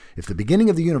midnight. If the beginning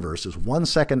of the universe is 1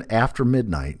 second after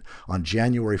midnight on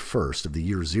January 1st of the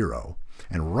year 0,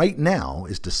 and right now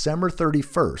is December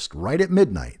 31st, right at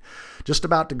midnight, just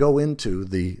about to go into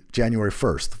the January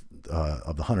 1st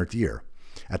of the 100th year.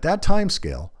 At that time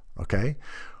scale, okay,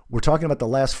 we're talking about the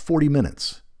last 40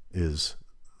 minutes is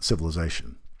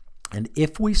civilization. And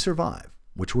if we survive,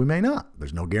 which we may not,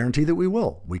 there's no guarantee that we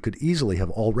will. We could easily have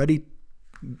already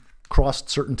crossed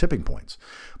certain tipping points.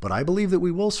 But I believe that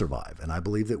we will survive, and I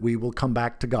believe that we will come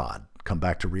back to God, come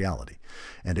back to reality.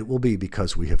 And it will be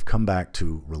because we have come back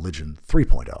to religion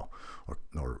 3.0,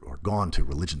 or gone to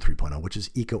religion 3.0, which is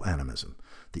eco-animism.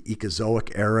 The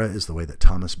Ecozoic era is the way that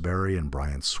Thomas Berry and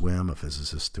Brian Swim, a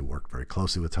physicist who worked very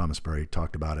closely with Thomas Berry,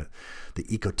 talked about it. The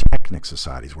ecotechnic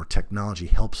societies, where technology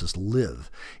helps us live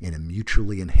in a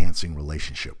mutually enhancing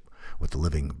relationship, with the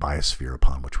living biosphere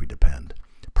upon which we depend.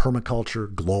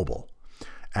 Permaculture, global.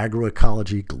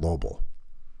 Agroecology, global.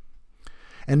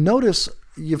 And notice,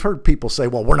 you've heard people say,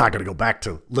 well, we're not going to go back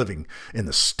to living in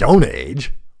the Stone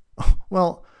Age.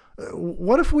 Well,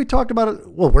 what if we talked about it?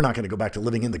 Well, we're not going to go back to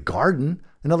living in the garden.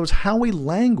 In other words, how we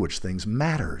language things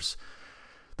matters.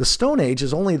 The Stone Age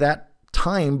is only that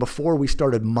time before we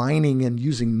started mining and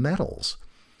using metals.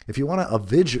 If you want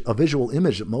a visual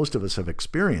image that most of us have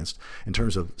experienced in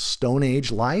terms of Stone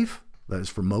Age life, that is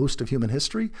for most of human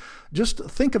history, just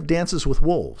think of Dances with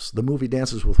Wolves, the movie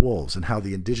Dances with Wolves, and how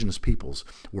the indigenous peoples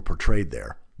were portrayed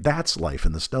there. That's life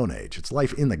in the Stone Age. It's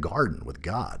life in the garden with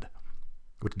God,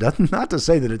 which doesn't, not to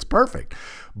say that it's perfect,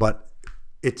 but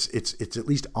it's at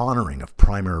least honoring of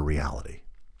primary reality.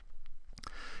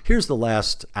 Here's the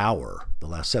last hour, the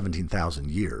last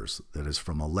 17,000 years, that is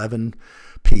from 11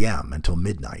 p.m. until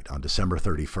midnight on December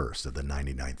 31st of the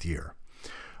 99th year.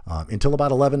 Until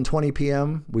about 11:20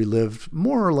 p.m., we lived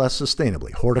more or less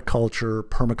sustainably. Horticulture,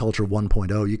 permaculture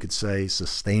 1.0, you could say,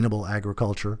 sustainable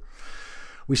agriculture.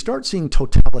 We start seeing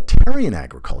totalitarian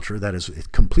agriculture, that is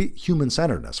complete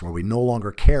human-centeredness, where we no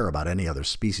longer care about any other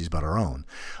species but our own.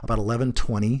 About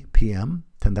 11:20 p.m.,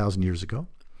 10,000 years ago.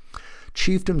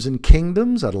 Chiefdoms and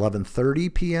kingdoms at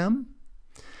 11:30 p.m.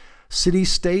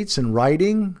 City-states and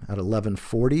writing at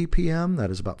 11:40 p.m.,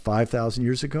 that is about 5,000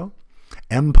 years ago.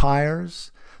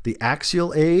 Empires, the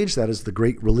axial age, that is the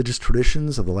great religious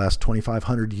traditions of the last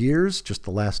 2,500 years, just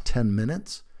the last 10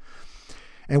 minutes.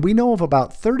 And we know of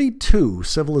about 32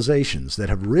 civilizations that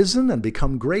have risen and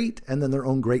become great, and then their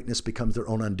own greatness becomes their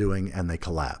own undoing, and they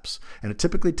collapse. And it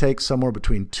typically takes somewhere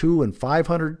between 200 and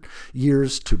 500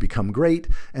 years to become great,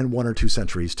 and 1 or 2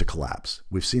 centuries to collapse.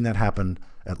 We've seen that happen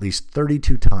at least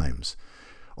 32 times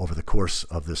over the course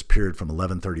of this period from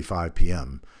 11:35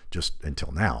 p.m. just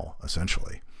until now,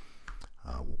 essentially.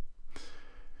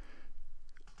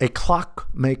 A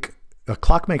clockmaker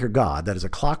God, that is a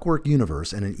clockwork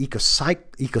universe, and an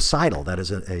ecocidal, that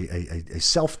is a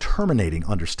self-terminating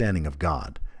understanding of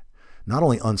God. Not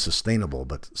only unsustainable,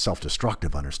 but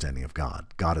self-destructive understanding of God.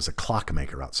 God is a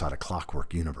clockmaker outside a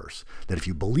clockwork universe. That if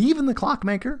you believe in the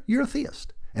clockmaker, you're a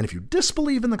theist. And if you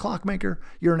disbelieve in the clockmaker,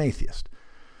 you're an atheist.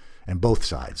 And both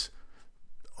sides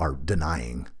are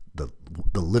denying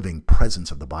the living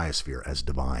presence of the biosphere as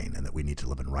divine, and that we need to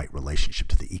live in right relationship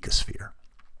to the ecosphere,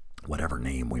 whatever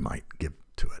name we might give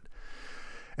to it.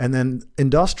 And then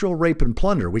industrial rape and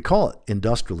plunder. We call it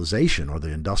industrialization or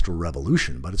the Industrial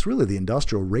Revolution, but it's really the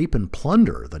industrial rape and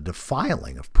plunder, the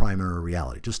defiling of primary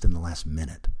reality, just in the last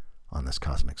minute on this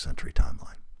cosmic century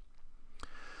timeline.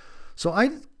 So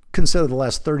I consider the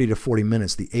last 30 to 40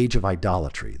 minutes the age of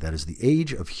idolatry, that is the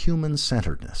age of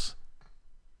human-centeredness.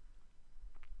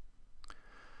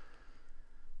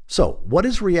 So, what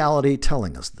is reality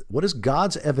telling us? What is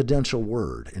God's evidential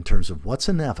word in terms of what's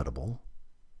inevitable,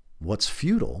 what's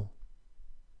futile,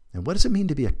 and what does it mean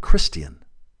to be a Christian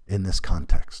in this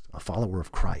context, a follower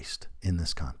of Christ in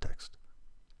this context?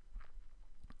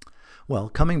 Well,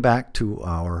 coming back to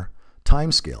our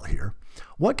time scale here,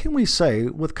 what can we say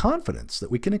with confidence that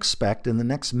we can expect in the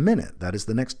next minute, that is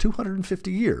the next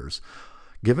 250 years,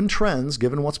 given trends,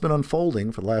 given what's been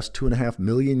unfolding for the last 2.5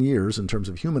 million years in terms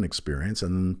of human experience,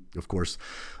 and of course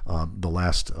the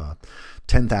last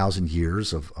 10,000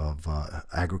 years of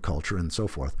agriculture and so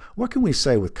forth? What can we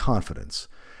say with confidence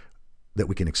that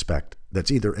we can expect that's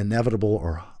either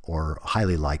inevitable or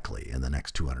highly likely in the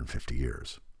next 250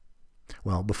 years?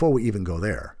 Well, before we even go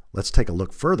there, let's take a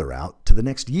look further out to the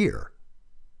next year.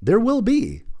 There will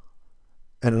be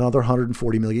another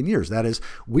 140 million years. That is,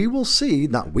 we will see,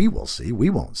 not we will see, we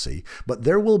won't see, but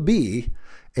there will be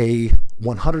a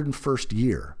 101st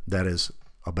year. That is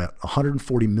about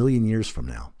 140 million years from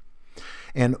now.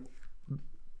 And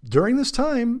during this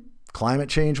time, climate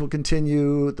change will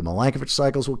continue, the Milankovitch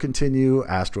cycles will continue,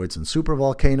 asteroids and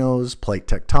supervolcanoes, plate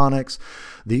tectonics,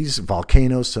 these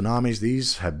volcanoes, tsunamis,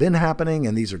 these have been happening,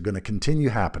 and these are going to continue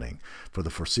happening for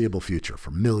the foreseeable future, for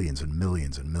millions and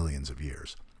millions and millions of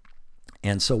years.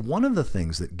 And so one of the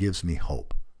things that gives me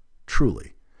hope,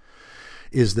 truly,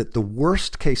 is that the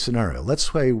worst case scenario,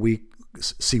 let's say we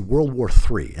see World War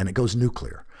III and it goes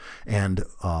nuclear, and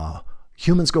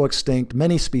humans go extinct,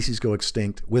 many species go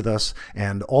extinct with us,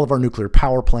 and all of our nuclear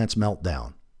power plants melt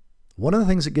down. One of the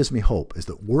things that gives me hope is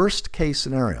that worst case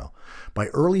scenario, by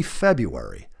early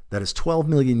February, that is 12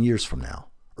 million years from now,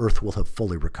 Earth will have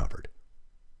fully recovered.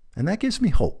 And that gives me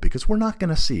hope, because we're not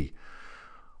going to see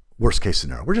worst case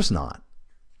scenario. We're just not.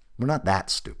 We're not that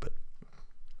stupid.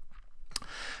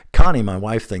 Connie, my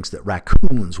wife, thinks that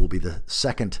raccoons will be the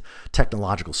second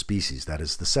technological species, that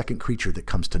is, the second creature that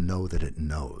comes to know that it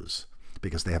knows.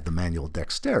 because they have the manual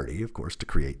dexterity, of course, to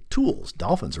create tools.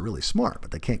 Dolphins are really smart,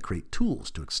 but they can't create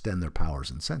tools to extend their powers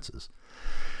and senses.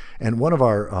 And one of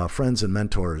our friends and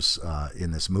mentors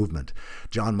in this movement,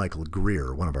 John Michael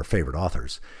Greer, one of our favorite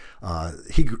authors,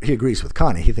 he agrees with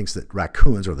Connie. He thinks that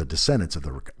raccoons, or the descendants of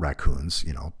the raccoons,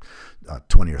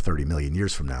 20 or 30 million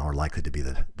years from now, are likely to be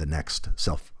the next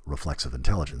self-reflexive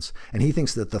intelligence. And he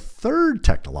thinks that the third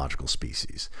technological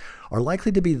species are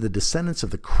likely to be the descendants of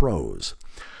the crows,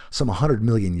 some 100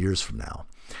 million years from now.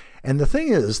 And the thing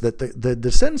is that the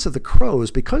descendants of the crows,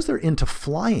 because they're into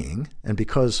flying and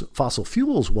because fossil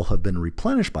fuels will have been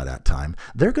replenished by that time,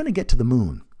 they're going to get to the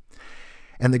moon.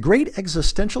 And the great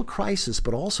existential crisis,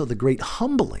 but also the great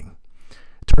humbling,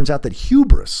 it turns out that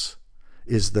hubris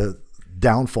is the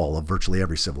downfall of virtually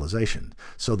every civilization.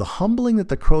 So the humbling that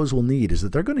the crows will need is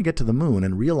that they're going to get to the moon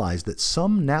and realize that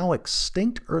some now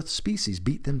extinct Earth species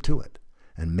beat them to it.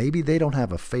 And maybe they don't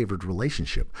have a favored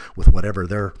relationship with whatever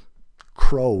their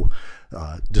crow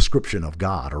description of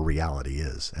God or reality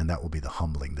is, and that will be the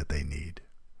humbling that they need.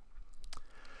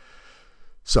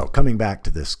 So coming back to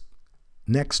this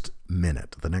next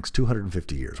minute, the next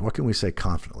 250 years, what can we say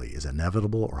confidently is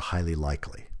inevitable or highly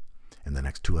likely in the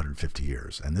next 250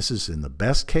 years? And this is in the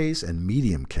best case and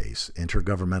medium case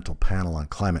intergovernmental panel on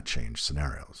climate change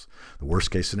scenarios. The worst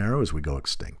case scenario is we go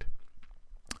extinct.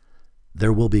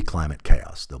 There will be climate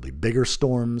chaos. There'll be bigger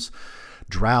storms,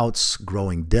 droughts,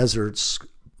 growing deserts,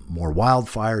 more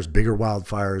wildfires, bigger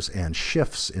wildfires, and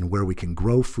shifts in where we can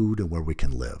grow food and where we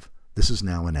can live. This is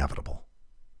now inevitable.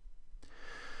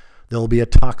 There will be a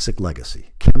toxic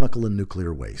legacy, chemical and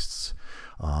nuclear wastes.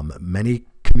 Many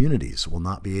communities will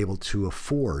not be able to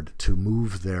afford to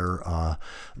move their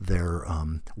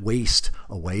waste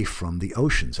away from the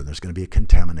oceans, and there's going to be a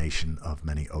contamination of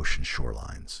many ocean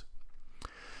shorelines.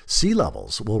 Sea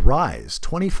levels will rise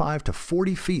 25 to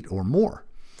 40 feet or more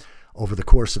over the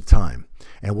course of time.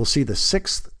 And we'll see the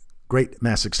sixth great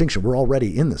mass extinction. We're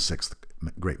already in the sixth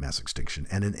great mass extinction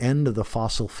and an end of the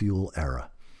fossil fuel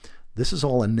era. This is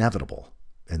all inevitable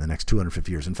in the next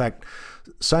 250 years. In fact,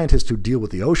 scientists who deal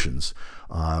with the oceans,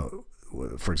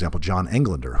 for example, John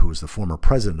Englander, who is the former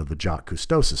president of the Jacques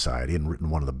Cousteau Society and written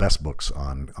one of the best books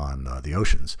on the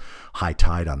oceans, High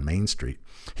Tide on Main Street,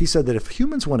 he said that if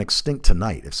humans went extinct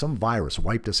tonight, if some virus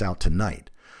wiped us out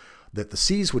tonight, that the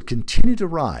seas would continue to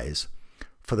rise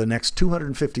for the next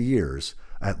 250 years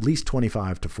at least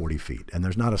 25 to 40 feet. And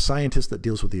there's not a scientist that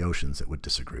deals with the oceans that would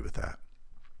disagree with that.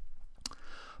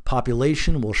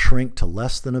 Population will shrink to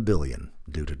less than 1 billion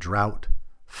due to drought,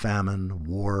 famine,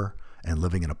 war, and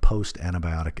living in a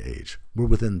post-antibiotic age. We're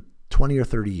within 20 or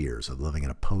 30 years of living in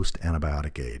a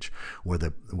post-antibiotic age where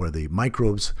the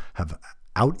microbes have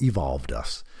out-evolved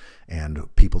us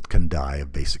and people can die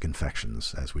of basic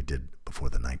infections as we did before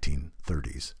the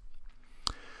 1930s.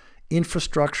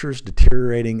 Infrastructure's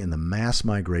deteriorating in the mass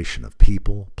migration of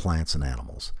people, plants, and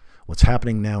animals. What's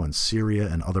happening now in Syria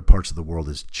and other parts of the world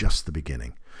is just the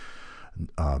beginning.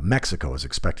 Mexico is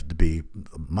expected to be,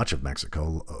 much of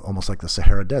Mexico, almost like the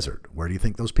Sahara Desert. Where do you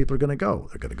think those people are going to go?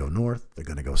 They're going to go north, they're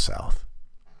going to go south.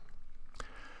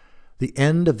 The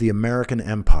end of the American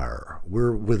empire.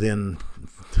 We're within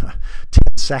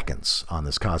 10 seconds on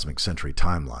this cosmic century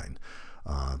timeline.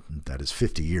 That is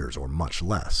 50 years or much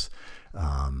less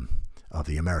of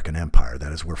the American empire.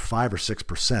 That is where 5 or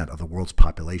 6% of the world's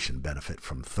population benefit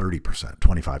from 30%,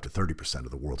 25 to 30%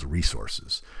 of the world's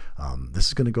resources. This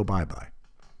is going to go bye-bye.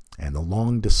 And the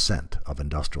long descent of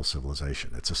industrial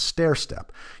civilization. It's a stair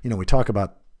step. We talk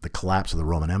about the collapse of the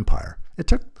Roman Empire. It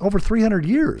took over 300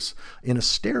 years in a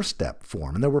stair step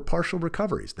form, and there were partial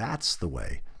recoveries. That's the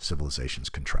way civilizations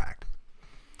contract.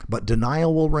 But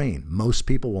denial will reign. Most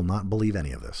people will not believe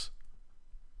any of this.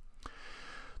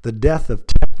 The death of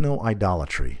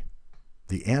techno-idolatry,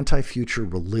 the anti-future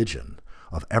religion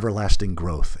of everlasting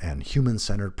growth and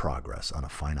human-centered progress on a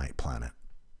finite planet.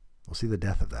 We'll see the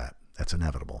death of that. That's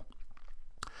inevitable.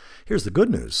 Here's the good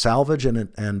news. Salvage and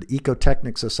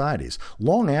ecotechnic societies.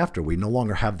 Long after we no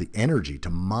longer have the energy to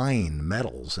mine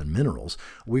metals and minerals,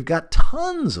 we've got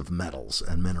tons of metals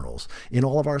and minerals in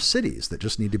all of our cities that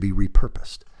just need to be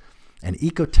repurposed. And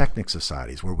ecotechnic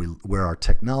societies where our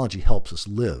technology helps us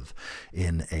live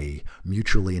in a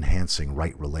mutually enhancing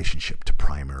right relationship to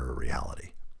primary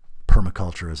reality.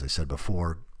 Permaculture, as I said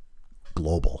before,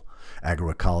 global.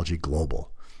 Agroecology,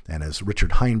 global. And as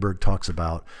Richard Heinberg talks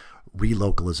about,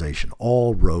 relocalization.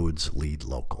 All roads lead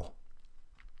local.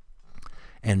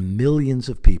 And millions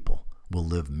of people will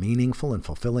live meaningful and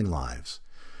fulfilling lives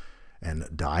and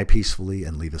die peacefully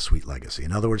and leave a sweet legacy.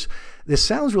 In other words, this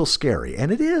sounds real scary,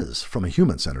 and it is from a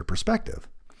human-centered perspective.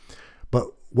 But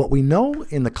what we know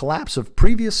in the collapse of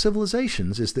previous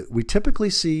civilizations is that we typically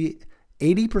see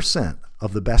 80%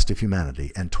 of the best of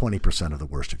humanity and 20% of the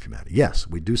worst of humanity. Yes,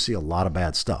 we do see a lot of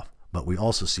bad stuff, but we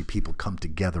also see people come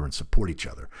together and support each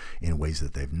other in ways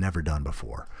that they've never done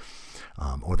before,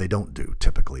 or they don't do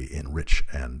typically in rich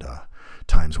and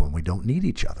times when we don't need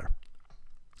each other.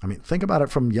 I mean, think about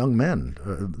it from young men.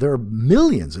 There are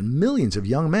millions and millions of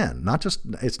young men.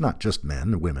 It's not just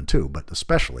men, women too, but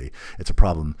especially it's a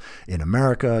problem in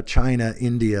America, China,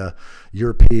 India,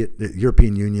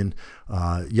 European Union.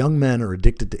 Young men are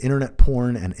addicted to internet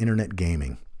porn and internet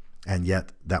gaming, and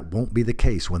yet that won't be the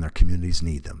case when their communities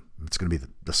need them. It's going to be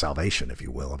the salvation, if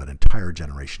you will, of an entire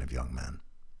generation of young men.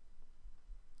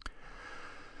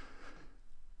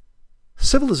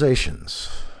 Civilizations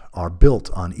are built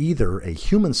on either a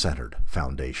human-centered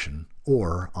foundation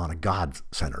or on a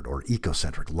God-centered or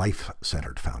ecocentric,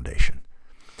 life-centered foundation.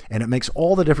 And it makes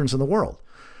all the difference in the world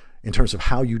in terms of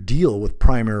how you deal with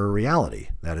primary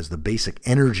reality. That is the basic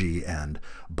energy and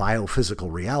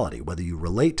biophysical reality, whether you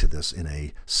relate to this in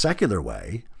a secular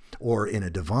way or in a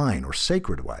divine or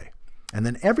sacred way. And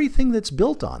then everything that's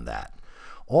built on that,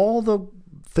 all the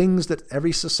things that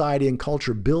every society and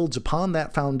culture builds upon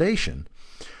that foundation,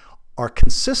 are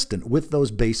consistent with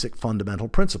those basic fundamental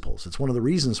principles. It's one of the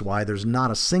reasons why there's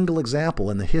not a single example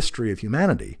in the history of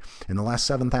humanity, in the last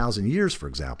 7,000 years, for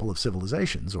example, of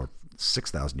civilizations, or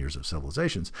 6,000 years of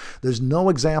civilizations, there's no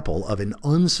example of an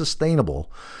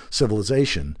unsustainable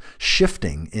civilization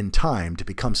shifting in time to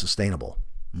become sustainable.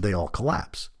 They all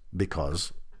collapse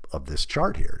because of this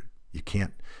chart here. You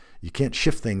can't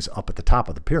shift things up at the top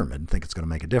of the pyramid and think it's going to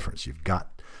make a difference. You've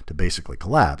got to basically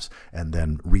collapse and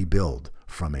then rebuild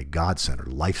from a God-centered,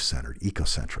 life-centered,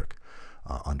 ecocentric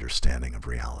understanding of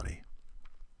reality.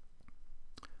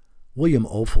 William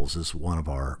Ophuls is one of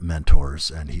our mentors,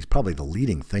 and he's probably the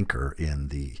leading thinker in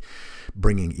the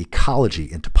bringing ecology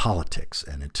into politics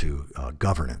and into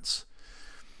governance.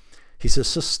 He says,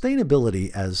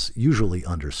 sustainability, as usually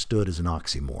understood, is an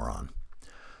oxymoron.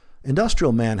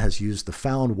 Industrial man has used the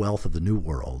found wealth of the New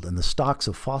World and the stocks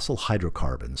of fossil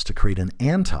hydrocarbons to create an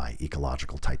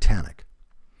anti-ecological Titanic.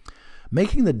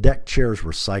 Making the deck chairs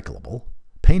recyclable,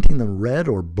 painting them red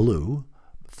or blue,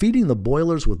 feeding the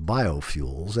boilers with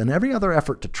biofuels, and every other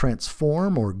effort to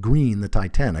transform or green the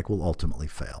Titanic will ultimately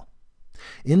fail.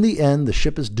 In the end, the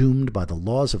ship is doomed by the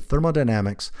laws of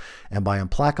thermodynamics and by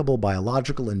implacable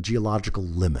biological and geological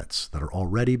limits that are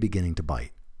already beginning to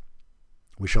bite.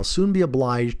 We shall soon be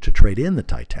obliged to trade in the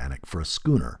Titanic for a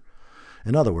schooner.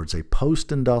 In other words, a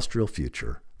post-industrial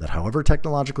future that, however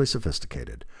technologically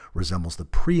sophisticated, resembles the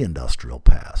pre-industrial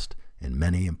past in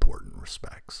many important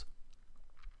respects.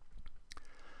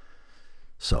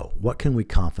 So, what can we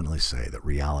confidently say that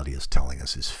reality is telling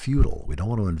us is futile? We don't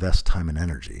want to invest time and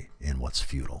energy in what's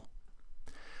futile.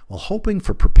 Well, hoping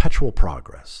for perpetual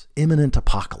progress, imminent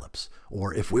apocalypse,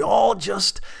 or if we all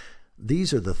just...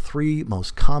 These are the three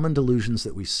most common delusions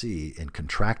that we see in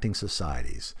contracting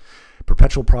societies.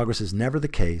 Perpetual progress is never the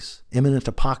case, imminent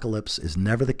apocalypse is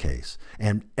never the case,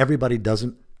 and everybody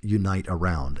doesn't unite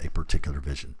around a particular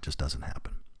vision. It just doesn't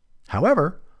happen.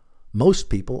 However, most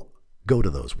people go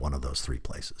to one of those three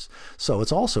places. So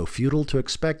it's also futile to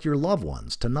expect your loved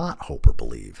ones to not hope or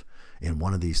believe in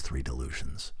one of these three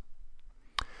delusions.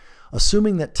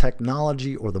 Assuming that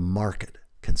technology or the market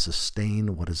can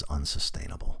sustain what is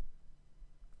unsustainable.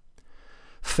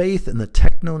 Faith in the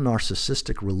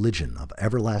techno-narcissistic religion of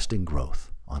everlasting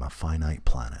growth on a finite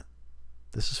planet.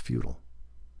 This is futile.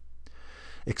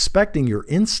 Expecting your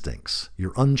instincts,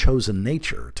 your unchosen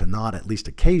nature, to not at least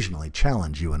occasionally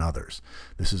challenge you and others.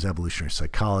 This is evolutionary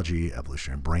psychology,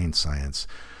 evolutionary brain science.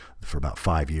 For about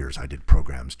 5 years, I did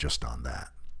programs just on that.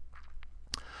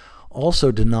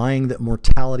 Also denying that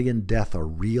mortality and death are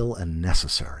real and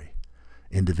necessary,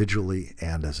 individually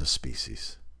and as a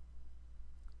species.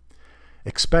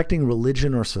 Expecting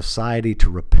religion or society to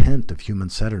repent of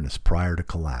human-centeredness prior to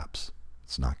collapse.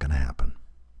 It's not going to happen.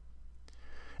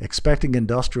 Expecting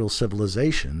industrial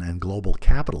civilization and global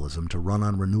capitalism to run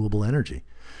on renewable energy.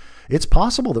 It's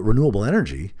possible that renewable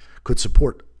energy could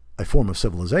support a form of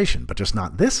civilization, but just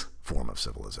not this form of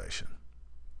civilization.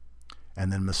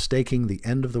 And then mistaking the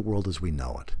end of the world as we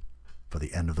know it for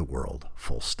the end of the world,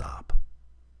 full stop.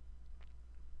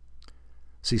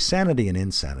 See, sanity and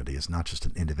insanity is not just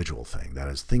an individual thing. That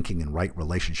is, thinking in right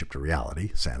relationship to reality,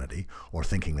 sanity, or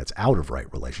thinking that's out of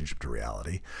right relationship to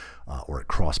reality, or at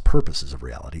cross purposes of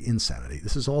reality, insanity.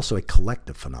 This is also a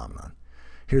collective phenomenon.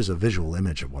 Here's a visual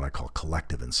image of what I call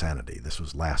collective insanity. This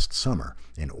was last summer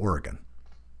in Oregon.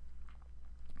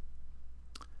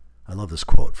 I love this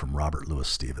quote from Robert Louis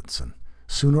Stevenson.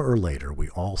 sooner or later we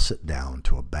all sit down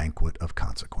to a banquet of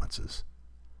consequences.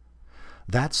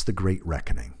 That's the great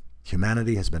reckoning.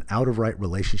 Humanity has been out of right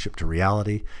relationship to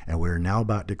reality, and we are now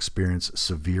about to experience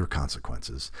severe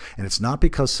consequences. And it's not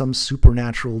because some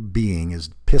supernatural being is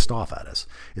pissed off at us.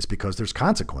 It's because there's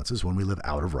consequences when we live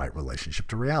out of right relationship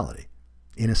to reality.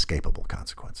 Inescapable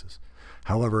consequences.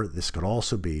 However, this could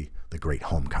also be the great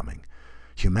homecoming.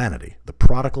 Humanity, the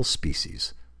prodigal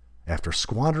species, after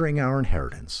squandering our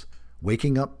inheritance,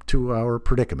 waking up to our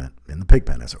predicament, in the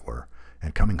pigpen as it were,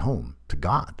 and coming home to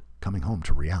God, coming home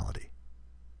to reality.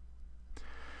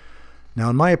 Now,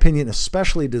 in my opinion,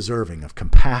 especially deserving of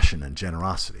compassion and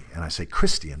generosity, and I say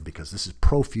Christian because this is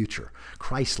pro-future,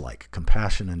 Christ-like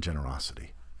compassion and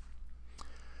generosity.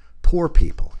 Poor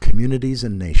people, communities,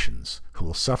 and nations who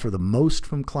will suffer the most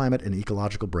from climate and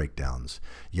ecological breakdowns,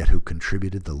 yet who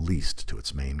contributed the least to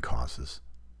its main causes.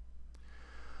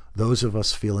 Those of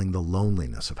us feeling the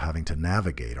loneliness of having to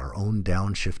navigate our own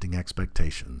downshifting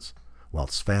expectations,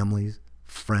 whilst families,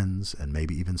 friends, and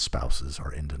maybe even spouses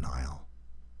are in denial.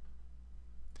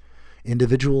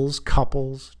 Individuals,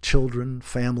 couples, children,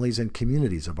 families, and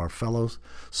communities of our fellow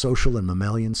social and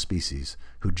mammalian species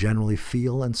who generally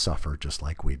feel and suffer just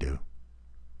like we do.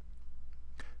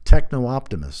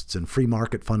 Techno-optimists and free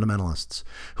market fundamentalists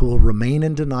who will remain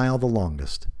in denial the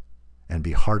longest and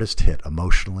be hardest hit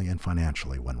emotionally and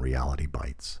financially when reality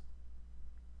bites.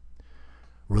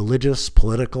 Religious,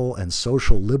 political, and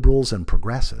social liberals and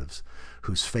progressives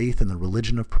whose faith in the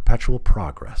religion of perpetual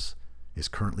progress is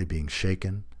currently being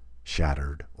shaken,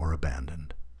 shattered, or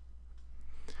abandoned.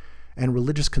 And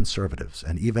religious conservatives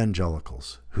and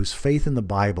evangelicals whose faith in the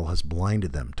Bible has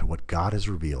blinded them to what God has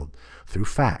revealed through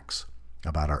facts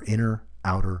about our inner,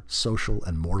 outer, social,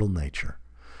 and mortal nature,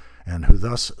 and who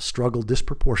thus struggle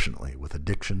disproportionately with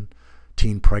addiction,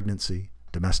 teen pregnancy,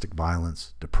 domestic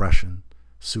violence, depression,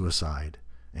 suicide,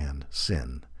 and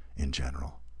sin in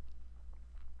general.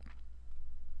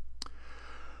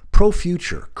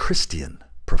 Pro-future, Christian,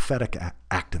 prophetic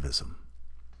activism.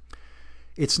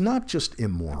 It's not just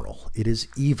immoral, it is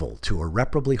evil to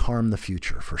irreparably harm the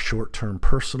future for short-term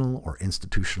personal or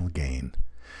institutional gain.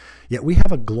 Yet we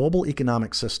have a global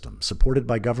economic system supported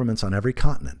by governments on every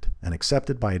continent and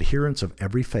accepted by adherents of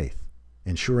every faith,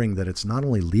 ensuring that it's not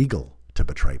only legal to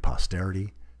betray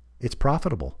posterity, it's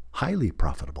profitable, highly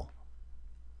profitable.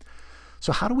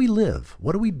 So how do we live?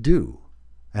 What do we do?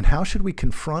 And how should we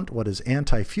confront what is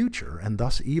anti-future and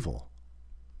thus evil?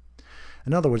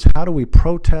 In other words, how do we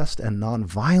protest and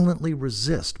nonviolently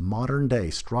resist modern-day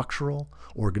structural,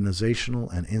 organizational,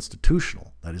 and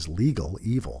institutional, that is legal,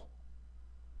 evil?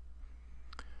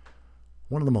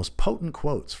 One of the most potent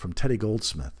quotes from Teddy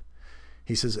Goldsmith,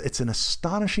 he says, "It's an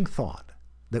astonishing thought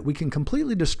that we can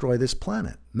completely destroy this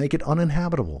planet, make it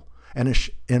uninhabitable, and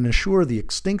assure the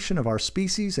extinction of our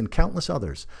species and countless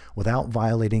others without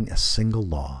violating a single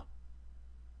law."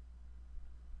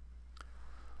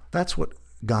 That's what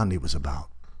Gandhi was about.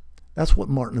 That's what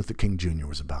Martin Luther King Jr.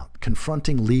 was about,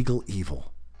 confronting legal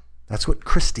evil. That's what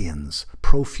Christians,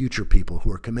 pro-future people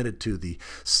who are committed to the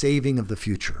saving of the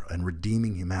future and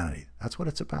redeeming humanity, that's what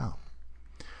it's about.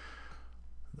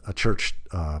 A church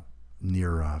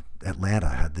near Atlanta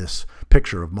had this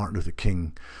picture of Martin Luther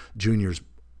King Jr.'s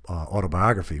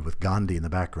autobiography with Gandhi in the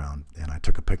background, and I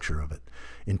took a picture of it.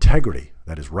 Integrity,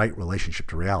 that is right relationship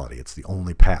to reality. It's the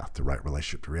only path to right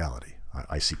relationship to reality.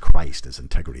 I see Christ as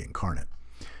integrity incarnate.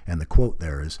 And the quote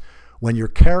there is, "When your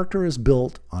character is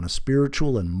built on a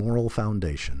spiritual and moral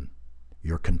foundation,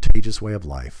 your contagious way of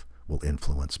life will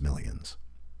influence millions."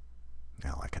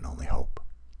 Now, I can only hope.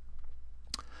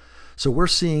 So we're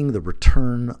seeing the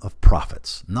return of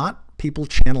prophets, not people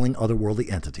channeling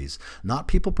otherworldly entities, not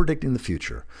people predicting the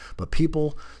future, but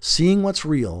people seeing what's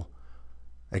real,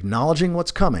 acknowledging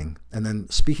what's coming, and then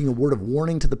speaking a word of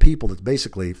warning to the people that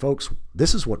basically, folks,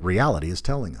 this is what reality is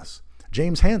telling us.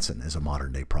 James Hansen is a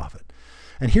modern-day prophet.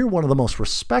 And here, one of the most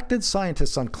respected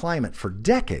scientists on climate for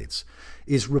decades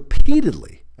is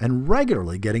repeatedly and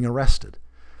regularly getting arrested.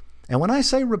 And when I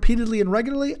say repeatedly and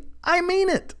regularly, I mean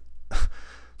it.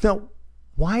 Now,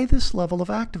 why this level of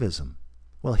activism?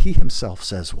 Well, he himself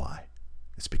says why.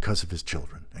 It's because of his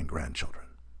children and grandchildren.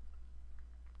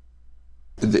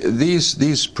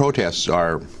 These protests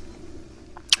are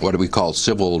what we call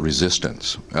civil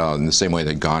resistance, in the same way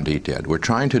that Gandhi did. We're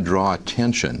trying to draw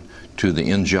attention to the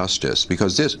injustice,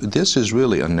 because this is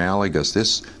really analogous.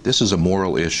 This is a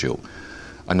moral issue,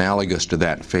 analogous to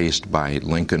that faced by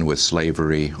Lincoln with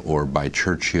slavery or by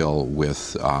Churchill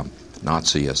with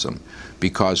Nazism.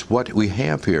 Because what we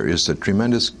have here is a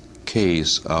tremendous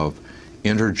case of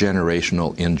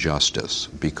intergenerational injustice,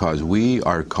 because we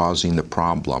are causing the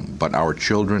problem, but our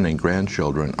children and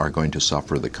grandchildren are going to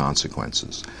suffer the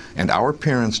consequences. And our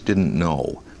parents didn't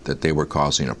know that they were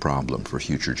causing a problem for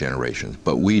future generations,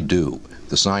 but we do.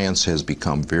 The science has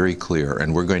become very clear,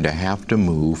 and we're going to have to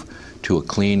move to a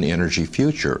clean energy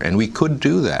future, and we could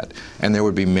do that, and there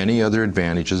would be many other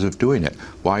advantages of doing it.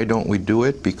 Why don't we do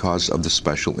it? Because of the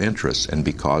special interests and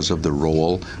because of the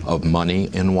role of money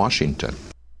in Washington.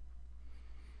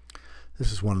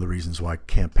 This is one of the reasons why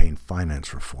campaign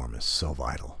finance reform is so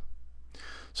vital.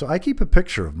 So I keep a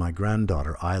picture of my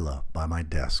granddaughter Isla by my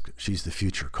desk. She's the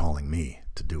future calling me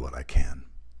to do what I can.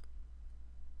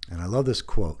 And I love this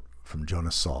quote from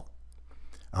Jonas Salk.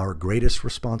 Our greatest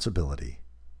responsibility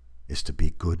is to be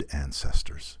good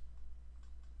ancestors.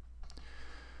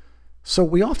 So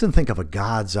we often think of a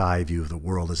God's eye view of the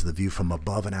world as the view from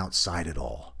above and outside it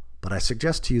all. But I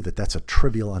suggest to you that that's a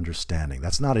trivial understanding.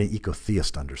 That's not an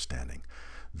eco-theist understanding.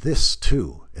 This,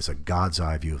 too, is a God's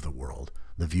eye view of the world,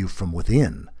 the view from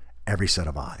within every set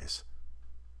of eyes.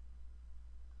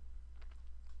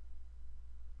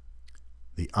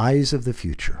 The eyes of the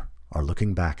future are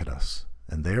looking back at us,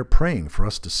 and they are praying for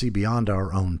us to see beyond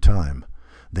our own time.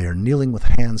 They are kneeling with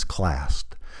hands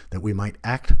clasped, that we might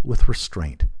act with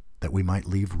restraint, that we might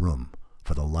leave room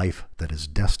for the life that is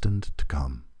destined to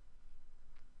come.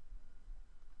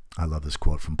 I love this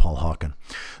quote from Paul Hawken.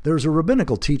 There is a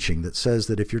rabbinical teaching that says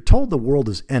that if you're told the world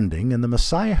is ending and the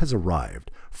Messiah has arrived,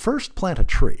 first plant a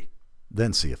tree,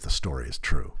 then see if the story is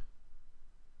true.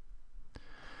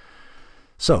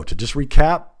 So, to just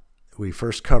recap, we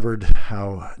first covered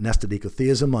how nested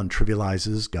ecotheism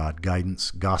untrivializes God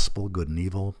guidance, gospel, good and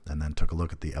evil, and then took a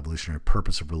look at the evolutionary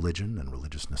purpose of religion and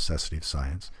religious necessity of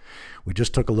science. We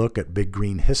just took a look at big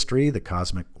green history, the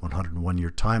cosmic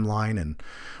 101-year timeline, and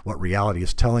what reality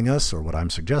is telling us, or what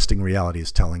I'm suggesting reality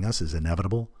is telling us, is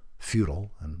inevitable, futile,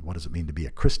 and what does it mean to be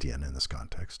a Christian in this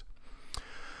context.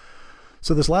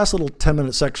 So this last little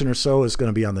 10-minute section or so is going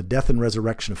to be on the death and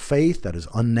resurrection of faith, that is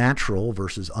unnatural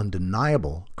versus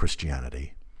undeniable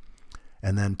Christianity,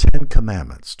 and then 10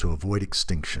 commandments to avoid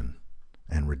extinction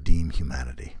and redeem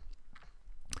humanity.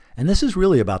 And this is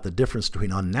really about the difference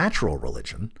between unnatural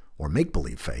religion, or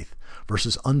make-believe faith,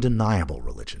 versus undeniable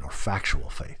religion, or factual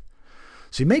faith.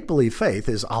 See, make-believe faith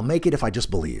is, I'll make it if I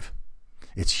just believe.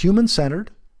 It's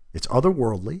human-centered, it's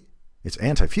otherworldly, it's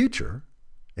anti-future,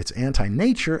 it's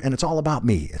anti-nature, and it's all about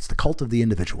me. It's the cult of the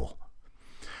individual.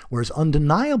 Whereas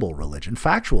undeniable religion,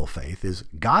 factual faith, is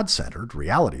God-centered,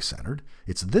 reality-centered.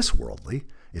 It's this worldly,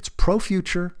 it's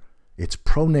pro-future, it's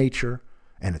pro-nature,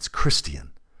 and it's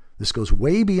Christian. This goes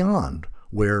way beyond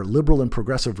where liberal and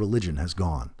progressive religion has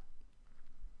gone.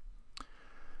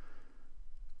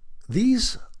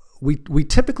 We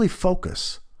typically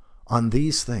focus on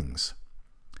these things.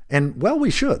 And, well,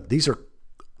 we should. These are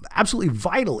absolutely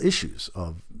vital issues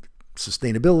of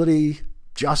sustainability,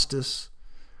 justice,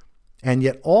 and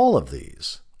yet all of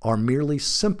these are merely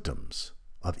symptoms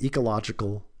of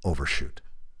ecological overshoot,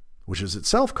 which is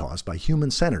itself caused by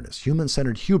human-centeredness,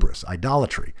 human-centered hubris,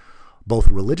 idolatry, both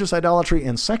religious idolatry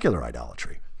and secular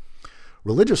idolatry.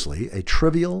 Religiously, a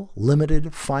trivial,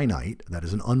 limited, finite, that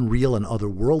is an unreal and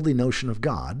otherworldly notion of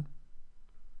God,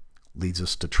 leads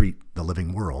us to treat the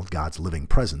living world, God's living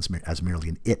presence, as merely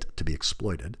an it to be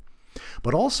exploited.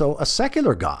 But also a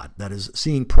secular God that is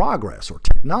seeing progress or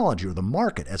technology or the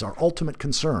market as our ultimate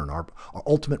concern, our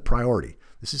ultimate priority.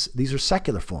 These are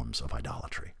secular forms of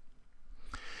idolatry.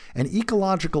 And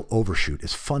ecological overshoot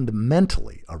is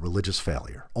fundamentally a religious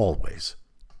failure, always.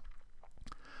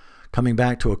 Coming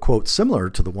back to a quote similar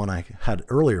to the one I had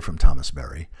earlier from Thomas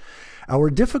Berry, our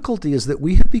difficulty is that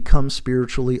we have become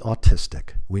spiritually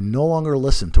autistic. We no longer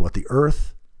listen to what the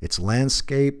earth, its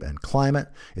landscape and climate,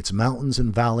 its mountains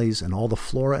and valleys, and all the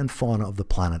flora and fauna of the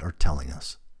planet are telling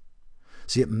us.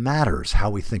 See, it matters how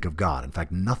we think of God. In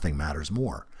fact, nothing matters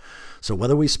more. So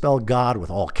whether we spell God with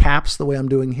all caps the way I'm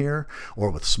doing here, or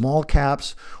with small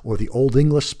caps, or the Old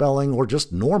English spelling, or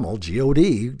just normal,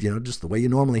 G-O-D, just the way you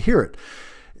normally hear it,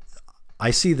 I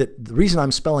see that the reason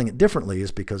I'm spelling it differently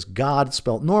is because God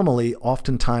spelled normally,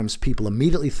 oftentimes people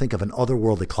immediately think of an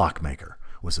otherworldly clockmaker,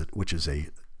 which is a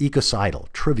ecocidal,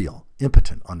 trivial,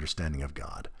 impotent understanding of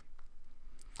God.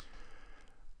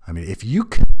 I mean, if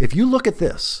you look at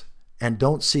this and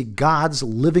don't see God's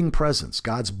living presence,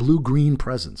 God's blue-green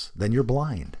presence, then you're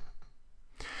blind.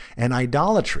 And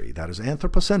idolatry, that is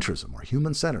anthropocentrism or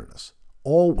human-centeredness,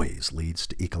 always leads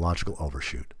to ecological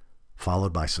overshoot,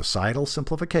 followed by societal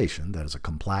simplification, that is a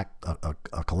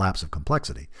collapse of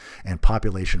complexity, and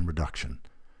population reduction.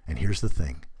 And here's the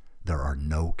thing, there are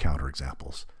no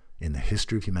counterexamples. In the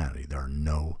history of humanity, there are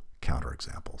no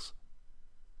counterexamples.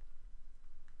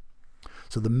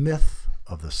 So the myth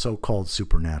of the so-called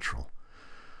supernatural.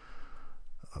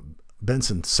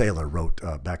 Benson Saylor wrote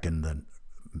back in the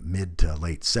mid to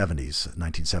late 70s,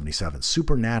 1977,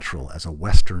 Supernatural as a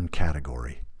Western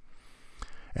Category.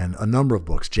 And a number of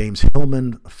books. James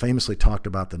Hillman famously talked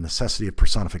about the necessity of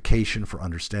personification for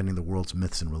understanding the world's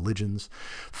myths and religions.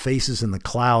 Faces in the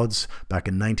Clouds, back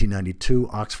in 1992,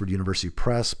 Oxford University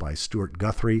Press by Stuart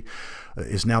Guthrie,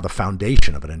 is now the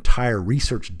foundation of an entire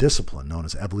research discipline known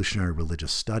as evolutionary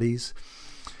religious studies.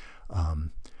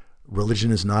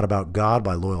 Religion is Not About God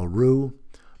by Loyal Rue.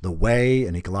 The Way,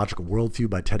 An Ecological Worldview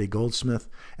by Teddy Goldsmith,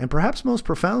 and perhaps most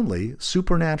profoundly,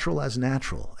 Supernatural as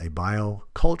Natural, a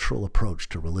biocultural approach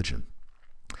to religion.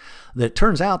 It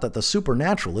turns out that the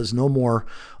supernatural is no more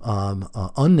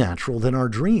unnatural than our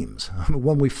dreams.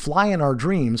 When we fly in our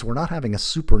dreams, we're not having a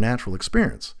supernatural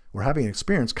experience. We're having an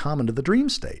experience common to the dream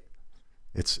state.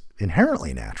 It's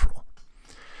inherently natural.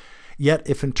 Yet,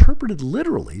 if interpreted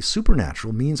literally,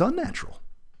 supernatural means unnatural.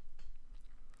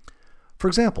 For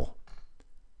example,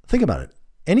 think about it.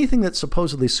 Anything that's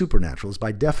supposedly supernatural is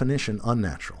by definition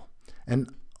unnatural. And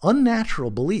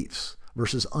unnatural beliefs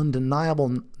versus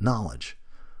undeniable knowledge.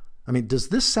 I mean, does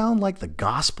this sound like the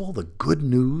gospel, the good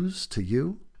news to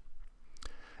you?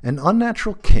 An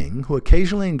unnatural king who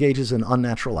occasionally engages in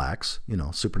unnatural acts,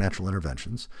 supernatural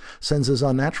interventions, sends his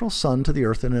unnatural son to the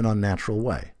earth in an unnatural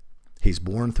way. He's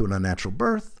born through an unnatural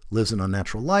birth, lives an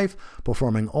unnatural life,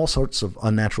 performing all sorts of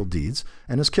unnatural deeds,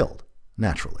 and is killed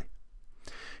naturally.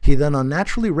 He then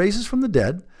unnaturally raises from the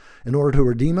dead in order to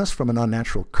redeem us from an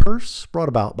unnatural curse brought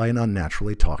about by an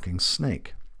unnaturally talking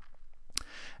snake.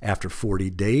 After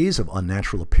 40 days of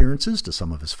unnatural appearances to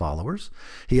some of his followers,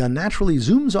 he unnaturally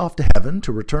zooms off to heaven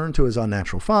to return to his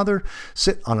unnatural father,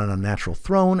 sit on an unnatural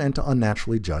throne, and to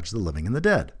unnaturally judge the living and the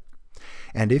dead.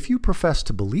 And if you profess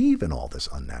to believe in all this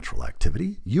unnatural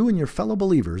activity, you and your fellow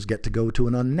believers get to go to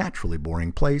an unnaturally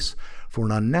boring place for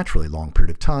an unnaturally long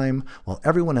period of time, while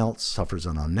everyone else suffers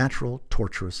an unnatural,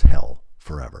 torturous hell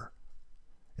forever.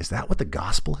 Is that what the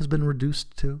gospel has been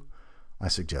reduced to? I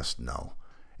suggest no.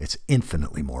 It's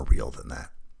infinitely more real than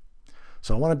that.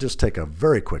 So I want to just take a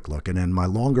very quick look, and in my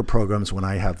longer programs, when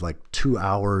I have like 2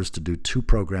 hours to do 2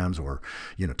 programs, or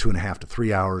 2.5 to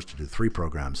 3 hours to do 3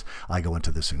 programs, I go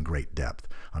into this in great depth.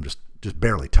 I'm just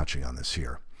barely touching on this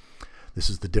here.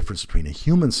 This is the difference between a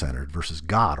human-centered versus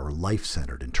God or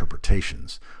life-centered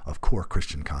interpretations of core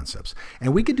Christian concepts.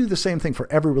 And we could do the same thing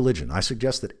for every religion. I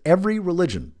suggest that every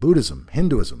religion, Buddhism,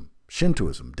 Hinduism,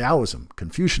 Shintoism, Taoism,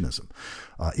 Confucianism,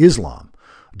 Islam,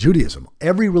 Judaism,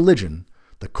 every religion,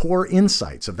 the core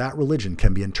insights of that religion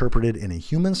can be interpreted in a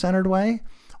human-centered way,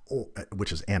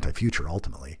 which is anti-future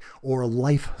ultimately, or a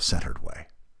life-centered way.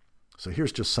 So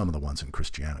here's just some of the ones in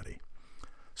Christianity.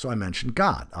 So I mentioned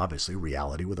God, obviously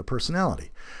reality with a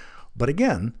personality. But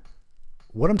again,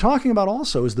 what I'm talking about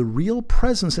also is the real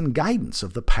presence and guidance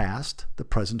of the past, the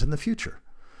present, and the future.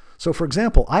 So for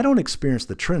example, I don't experience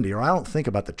the Trinity, or I don't think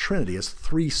about the Trinity as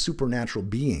 3 supernatural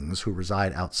beings who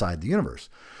reside outside the universe.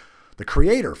 The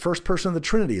Creator, first person of the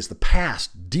Trinity, is the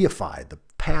past deified, the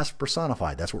past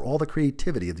personified. That's where all the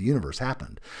creativity of the universe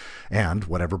happened, and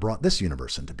whatever brought this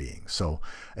universe into being. So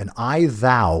an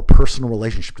I-thou personal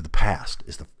relationship to the past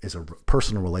is a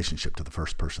personal relationship to the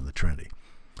first person of the Trinity.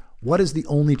 What is the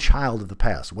only child of the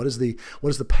past? What does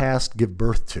the past give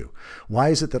birth to? Why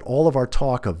is it that all of our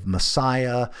talk of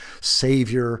Messiah,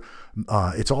 Savior,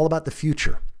 it's all about the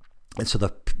future? And so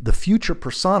the future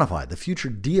personified, the future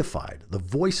deified, the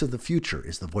voice of the future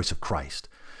is the voice of Christ.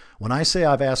 When I say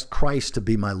I've asked Christ to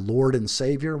be my Lord and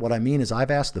Savior, what I mean is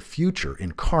I've asked the future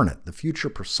incarnate, the future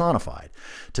personified,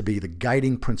 to be the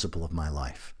guiding principle of my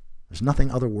life. There's nothing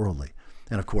otherworldly.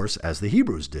 And of course, as the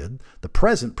Hebrews did, the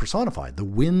present personified, the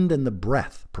wind and the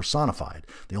breath personified.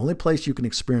 The only place you can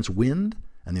experience wind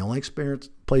and the only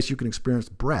place you can experience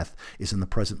breath is in the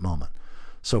present moment.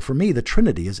 So for me, the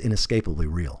Trinity is inescapably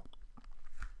real.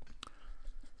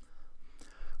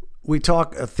 We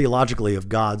talk theologically of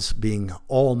God's being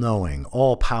all-knowing,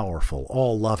 all-powerful,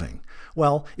 all-loving.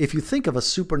 Well, if you think of a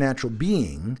supernatural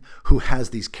being who has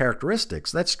these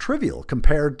characteristics, that's trivial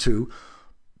compared to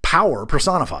power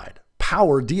personified,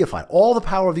 power deified. All the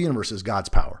power of the universe is God's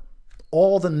power.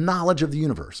 All the knowledge of the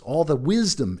universe, all the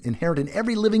wisdom inherent in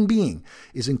every living being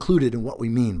is included in what we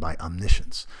mean by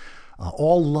omniscience.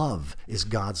 All love is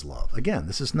God's love. Again,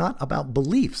 this is not about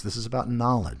beliefs. This is about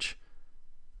knowledge.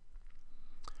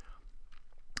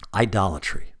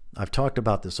 Idolatry. I've talked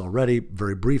about this already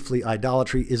very briefly.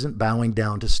 Idolatry isn't bowing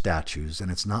down to statues,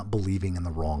 and it's not believing in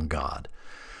the wrong God.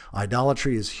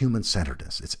 Idolatry is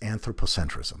human-centeredness. It's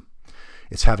anthropocentrism.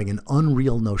 It's having an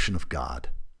unreal notion of God,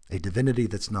 a divinity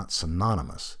that's not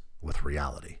synonymous with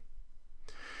reality.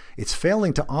 It's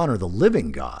failing to honor the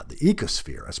living God, the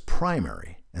ecosphere, as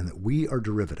primary, and that we are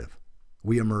derivative.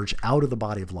 We emerge out of the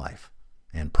body of life,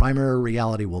 and primary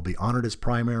reality will be honored as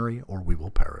primary, or we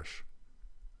will perish.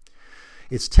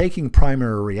 It's taking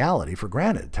primary reality for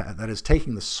granted. That is,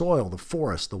 taking the soil, the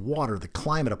forest, the water, the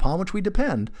climate upon which we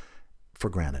depend for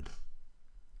granted.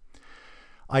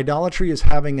 Idolatry is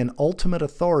having an ultimate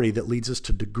authority that leads us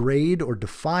to degrade or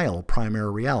defile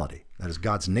primary reality. That is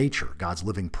God's nature, God's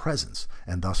living presence,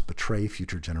 and thus betray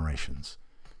future generations.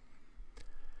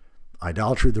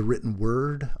 Idolatry of the written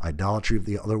word, idolatry of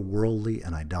the otherworldly,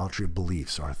 and idolatry of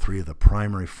beliefs are three of the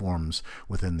primary forms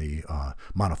within the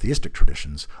monotheistic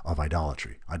traditions of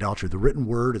idolatry. Idolatry of the written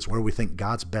word is where we think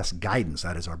God's best guidance,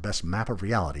 that is our best map of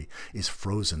reality, is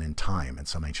frozen in time in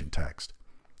some ancient text.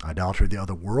 Idolatry of the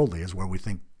otherworldly is where we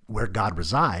think where God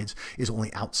resides is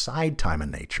only outside time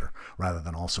and nature, rather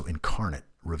than also incarnate,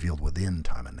 revealed within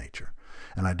time and nature.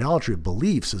 And idolatry of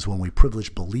beliefs is when we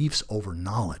privilege beliefs over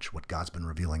knowledge, what God's been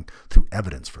revealing through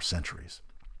evidence for centuries.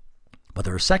 But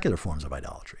there are secular forms of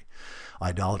idolatry.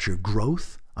 Idolatry of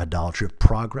growth, idolatry of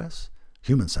progress,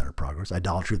 human-centered progress,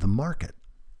 idolatry of the market.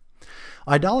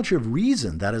 Idolatry of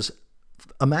reason, that is,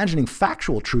 imagining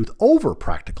factual truth over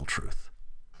practical truth.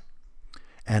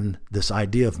 And this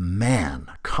idea of man,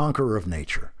 conqueror of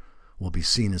nature, will be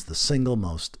seen as the single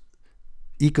most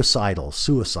ecocidal,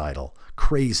 suicidal,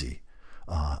 crazy,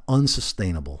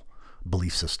 unsustainable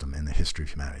belief system in the history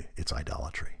of humanity. It's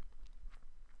idolatry.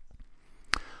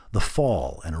 The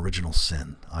fall and original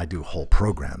sin. I do whole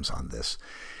programs on this.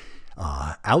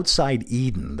 Outside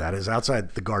Eden, that is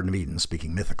outside the Garden of Eden,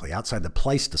 speaking mythically, outside the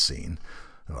Pleistocene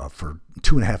for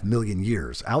 2.5 million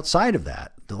years. Outside of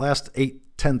that, the last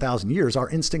 10,000 years, our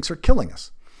instincts are killing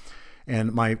us.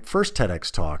 And my first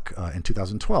TEDx talk in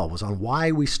 2012 was on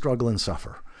why we struggle and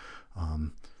suffer.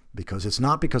 Because it's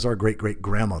not because our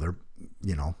great-great-grandmother,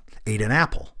 ate an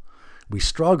apple. We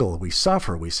struggle, we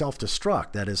suffer, we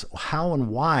self-destruct. That is how and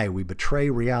why we betray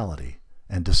reality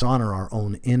and dishonor our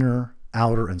own inner,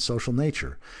 outer, and social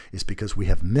nature is because we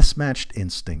have mismatched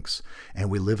instincts and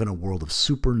we live in a world of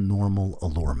supernormal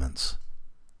allurements.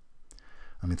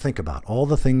 I mean, think about all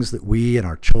the things that we and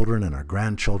our children and our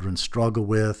grandchildren struggle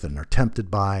with and are tempted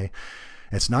by.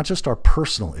 It's not just our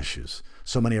personal issues.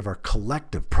 So many of our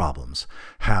collective problems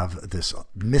have this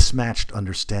mismatched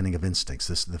understanding of instincts.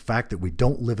 The fact that we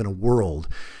don't live in a world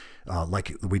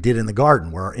like we did in the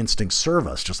garden, where our instincts serve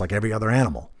us just like every other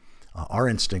animal. Our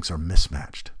instincts are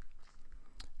mismatched.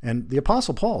 And the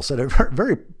Apostle Paul said it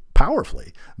very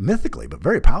powerfully, mythically, but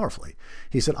very powerfully.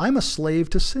 He said, I'm a slave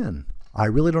to sin. I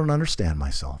really don't understand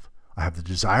myself. I have the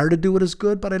desire to do what is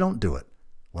good, but I don't do it.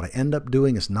 What I end up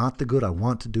doing is not the good I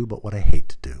want to do, but what I hate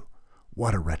to do.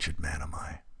 What a wretched man am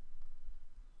I.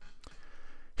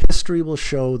 History will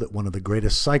show that one of the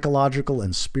greatest psychological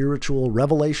and spiritual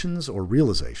revelations or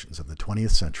realizations of the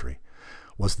 20th century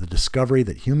was the discovery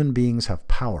that human beings have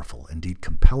powerful, indeed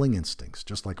compelling instincts,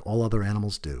 just like all other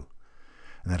animals do.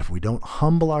 And that if we don't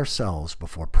humble ourselves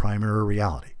before primary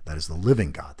reality, that is the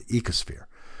living God, the ecosphere,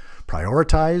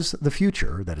 prioritize the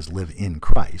future, that is live in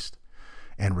Christ,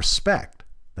 and respect,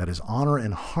 that is honor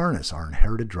and harness our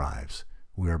inherited drives,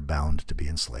 we are bound to be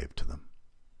enslaved to them.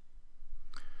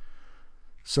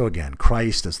 So again,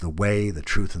 Christ as the way, the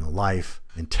truth, and the life,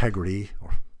 integrity,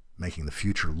 or making the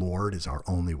future Lord, is our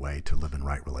only way to live in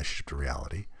right relationship to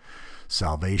reality.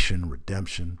 Salvation,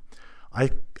 redemption. I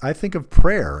think of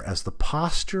prayer as the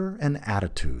posture and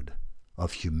attitude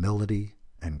of humility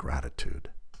and gratitude.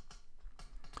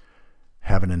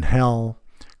 Heaven and hell,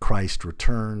 Christ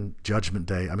return, judgment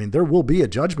day. I mean, there will be a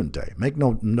judgment day. Make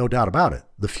no doubt about it.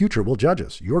 The future will judge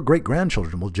us. Your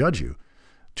great-grandchildren will judge you.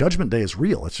 Judgment day is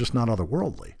real. It's just not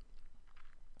otherworldly.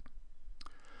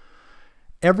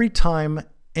 Every time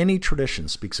any tradition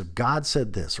speaks of God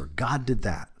said this or God did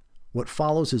that, what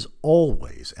follows is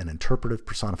always an interpretive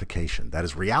personification. That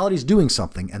is, reality is doing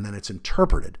something, and then it's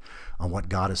interpreted on what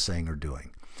God is saying or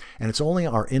doing. And it's only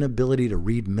our inability to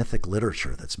read mythic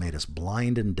literature that's made us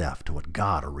blind and deaf to what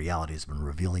God or reality has been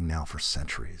revealing now for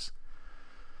centuries.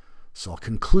 So I'll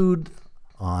conclude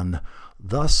on,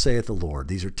 thus saith the Lord.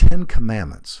 These are 10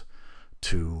 commandments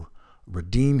to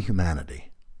redeem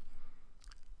humanity.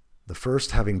 The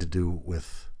first having to do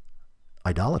with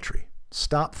idolatry.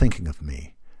 Stop thinking of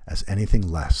me as anything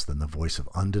less than the voice of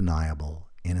undeniable,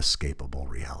 inescapable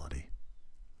reality.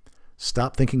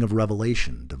 Stop thinking of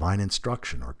revelation, divine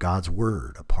instruction, or God's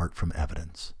word apart from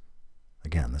evidence.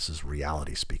 Again, this is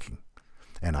reality speaking.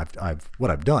 And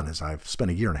what I've done is I've spent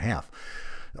 1.5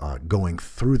 years going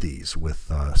through these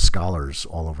with scholars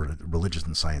all over, religious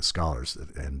and science scholars,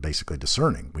 and basically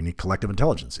discerning. We need collective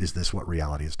intelligence. Is this what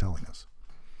reality is telling us?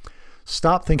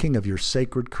 Stop thinking of your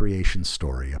sacred creation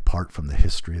story apart from the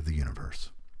history of the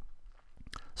universe.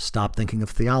 Stop thinking of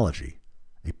theology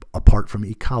apart from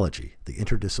ecology, the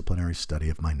interdisciplinary study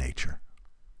of my nature.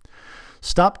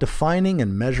 Stop defining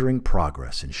and measuring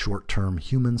progress in short-term,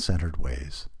 human-centered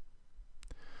ways.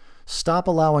 Stop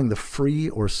allowing the free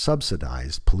or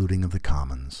subsidized polluting of the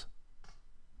commons.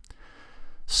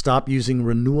 Stop using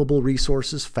renewable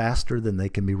resources faster than they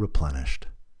can be replenished.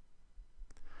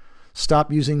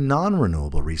 Stop using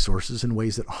non-renewable resources in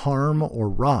ways that harm or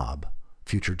rob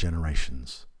future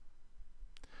generations.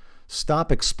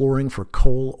 Stop exploring for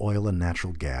coal, oil, and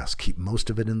natural gas. Keep most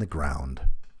of it in the ground.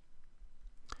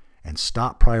 And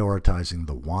stop prioritizing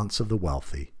the wants of the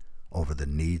wealthy over the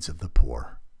needs of the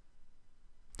poor.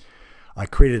 I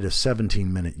created a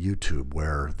 17-minute YouTube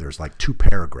where there's like 2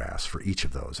 paragraphs for each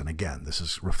of those. And again,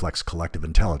 this reflects collective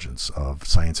intelligence of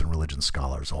science and religion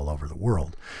scholars all over the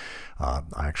world. I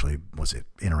actually was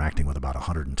interacting with about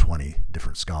 120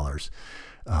 different scholars.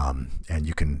 And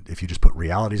you can, if you just put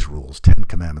reality's rules, 10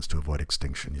 commandments to avoid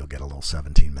extinction, you'll get a little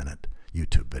 17-minute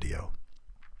YouTube video.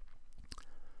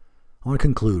 I want to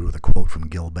conclude with a quote from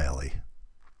Gil Bailey.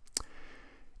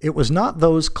 It was not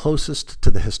those closest to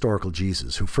the historical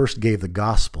Jesus who first gave the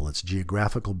gospel its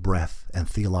geographical breadth and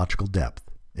theological depth.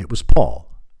 It was Paul,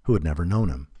 who had never known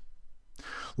him.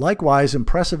 Likewise,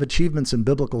 impressive achievements in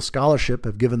biblical scholarship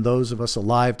have given those of us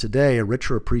alive today a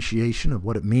richer appreciation of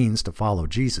what it means to follow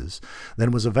Jesus than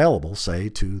was available, say,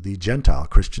 to the Gentile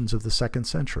Christians of the 2nd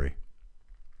century.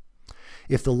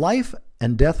 If the life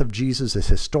and death of Jesus is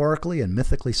historically and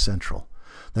mythically central,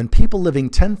 then people living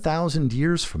 10,000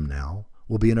 years from now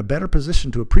will be in a better position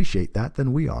to appreciate that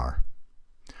than we are.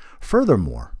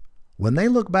 Furthermore, when they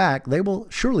look back, they will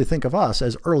surely think of us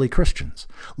as early Christians,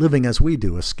 living as we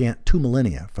do a scant 2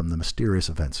 millennia from the mysterious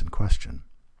events in question.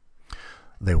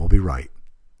 They will be right,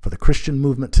 for the Christian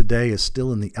movement today is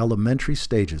still in the elementary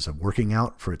stages of working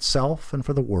out for itself and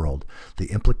for the world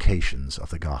the implications of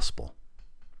the gospel.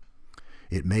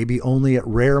 It may be only at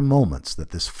rare moments that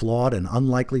this flawed and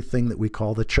unlikely thing that we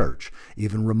call the church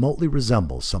even remotely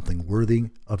resembles something worthy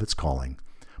of its calling,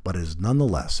 but it is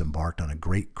nonetheless embarked on a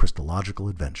great Christological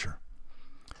adventure.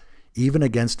 Even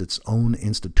against its own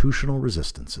institutional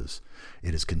resistances,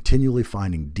 it is continually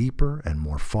finding deeper and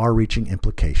more far-reaching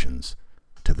implications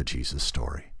to the Jesus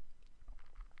story.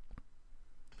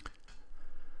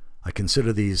 I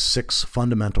consider these 6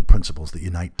 fundamental principles that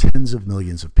unite tens of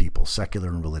millions of people, secular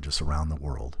and religious, around the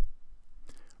world.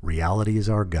 Reality is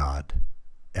our God.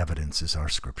 Evidence is our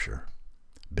scripture.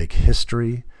 Big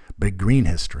green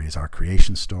history is our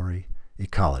creation story.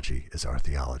 Ecology is our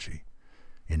theology.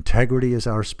 Integrity is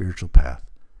our spiritual path.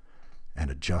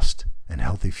 And a just and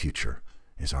healthy future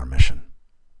is our mission.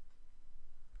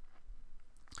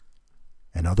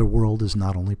 Another world is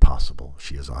not only possible,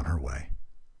 she is on her way.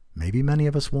 Maybe many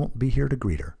of us won't be here to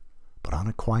greet her, but on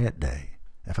a quiet day,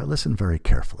 if I listen very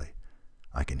carefully,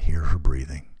 I can hear her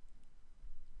breathing.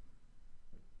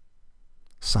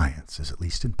 Science is, at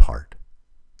least in part,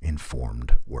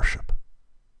 informed worship.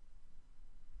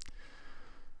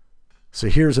 So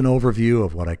here's an overview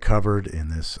of what I covered in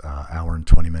this hour and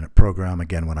 20-minute program.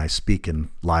 Again, when I speak in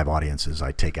live audiences,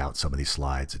 I take out some of these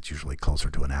slides. It's usually closer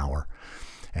to an hour.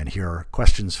 And here are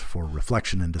questions for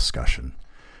reflection and discussion.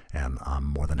 And I'm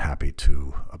more than happy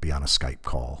to be on a Skype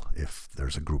call if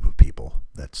there's a group of people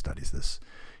that studies this.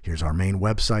 Here's our main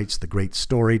websites,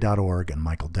 thegreatstory.org and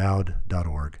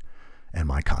michaeldowd.org, and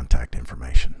my contact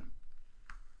information.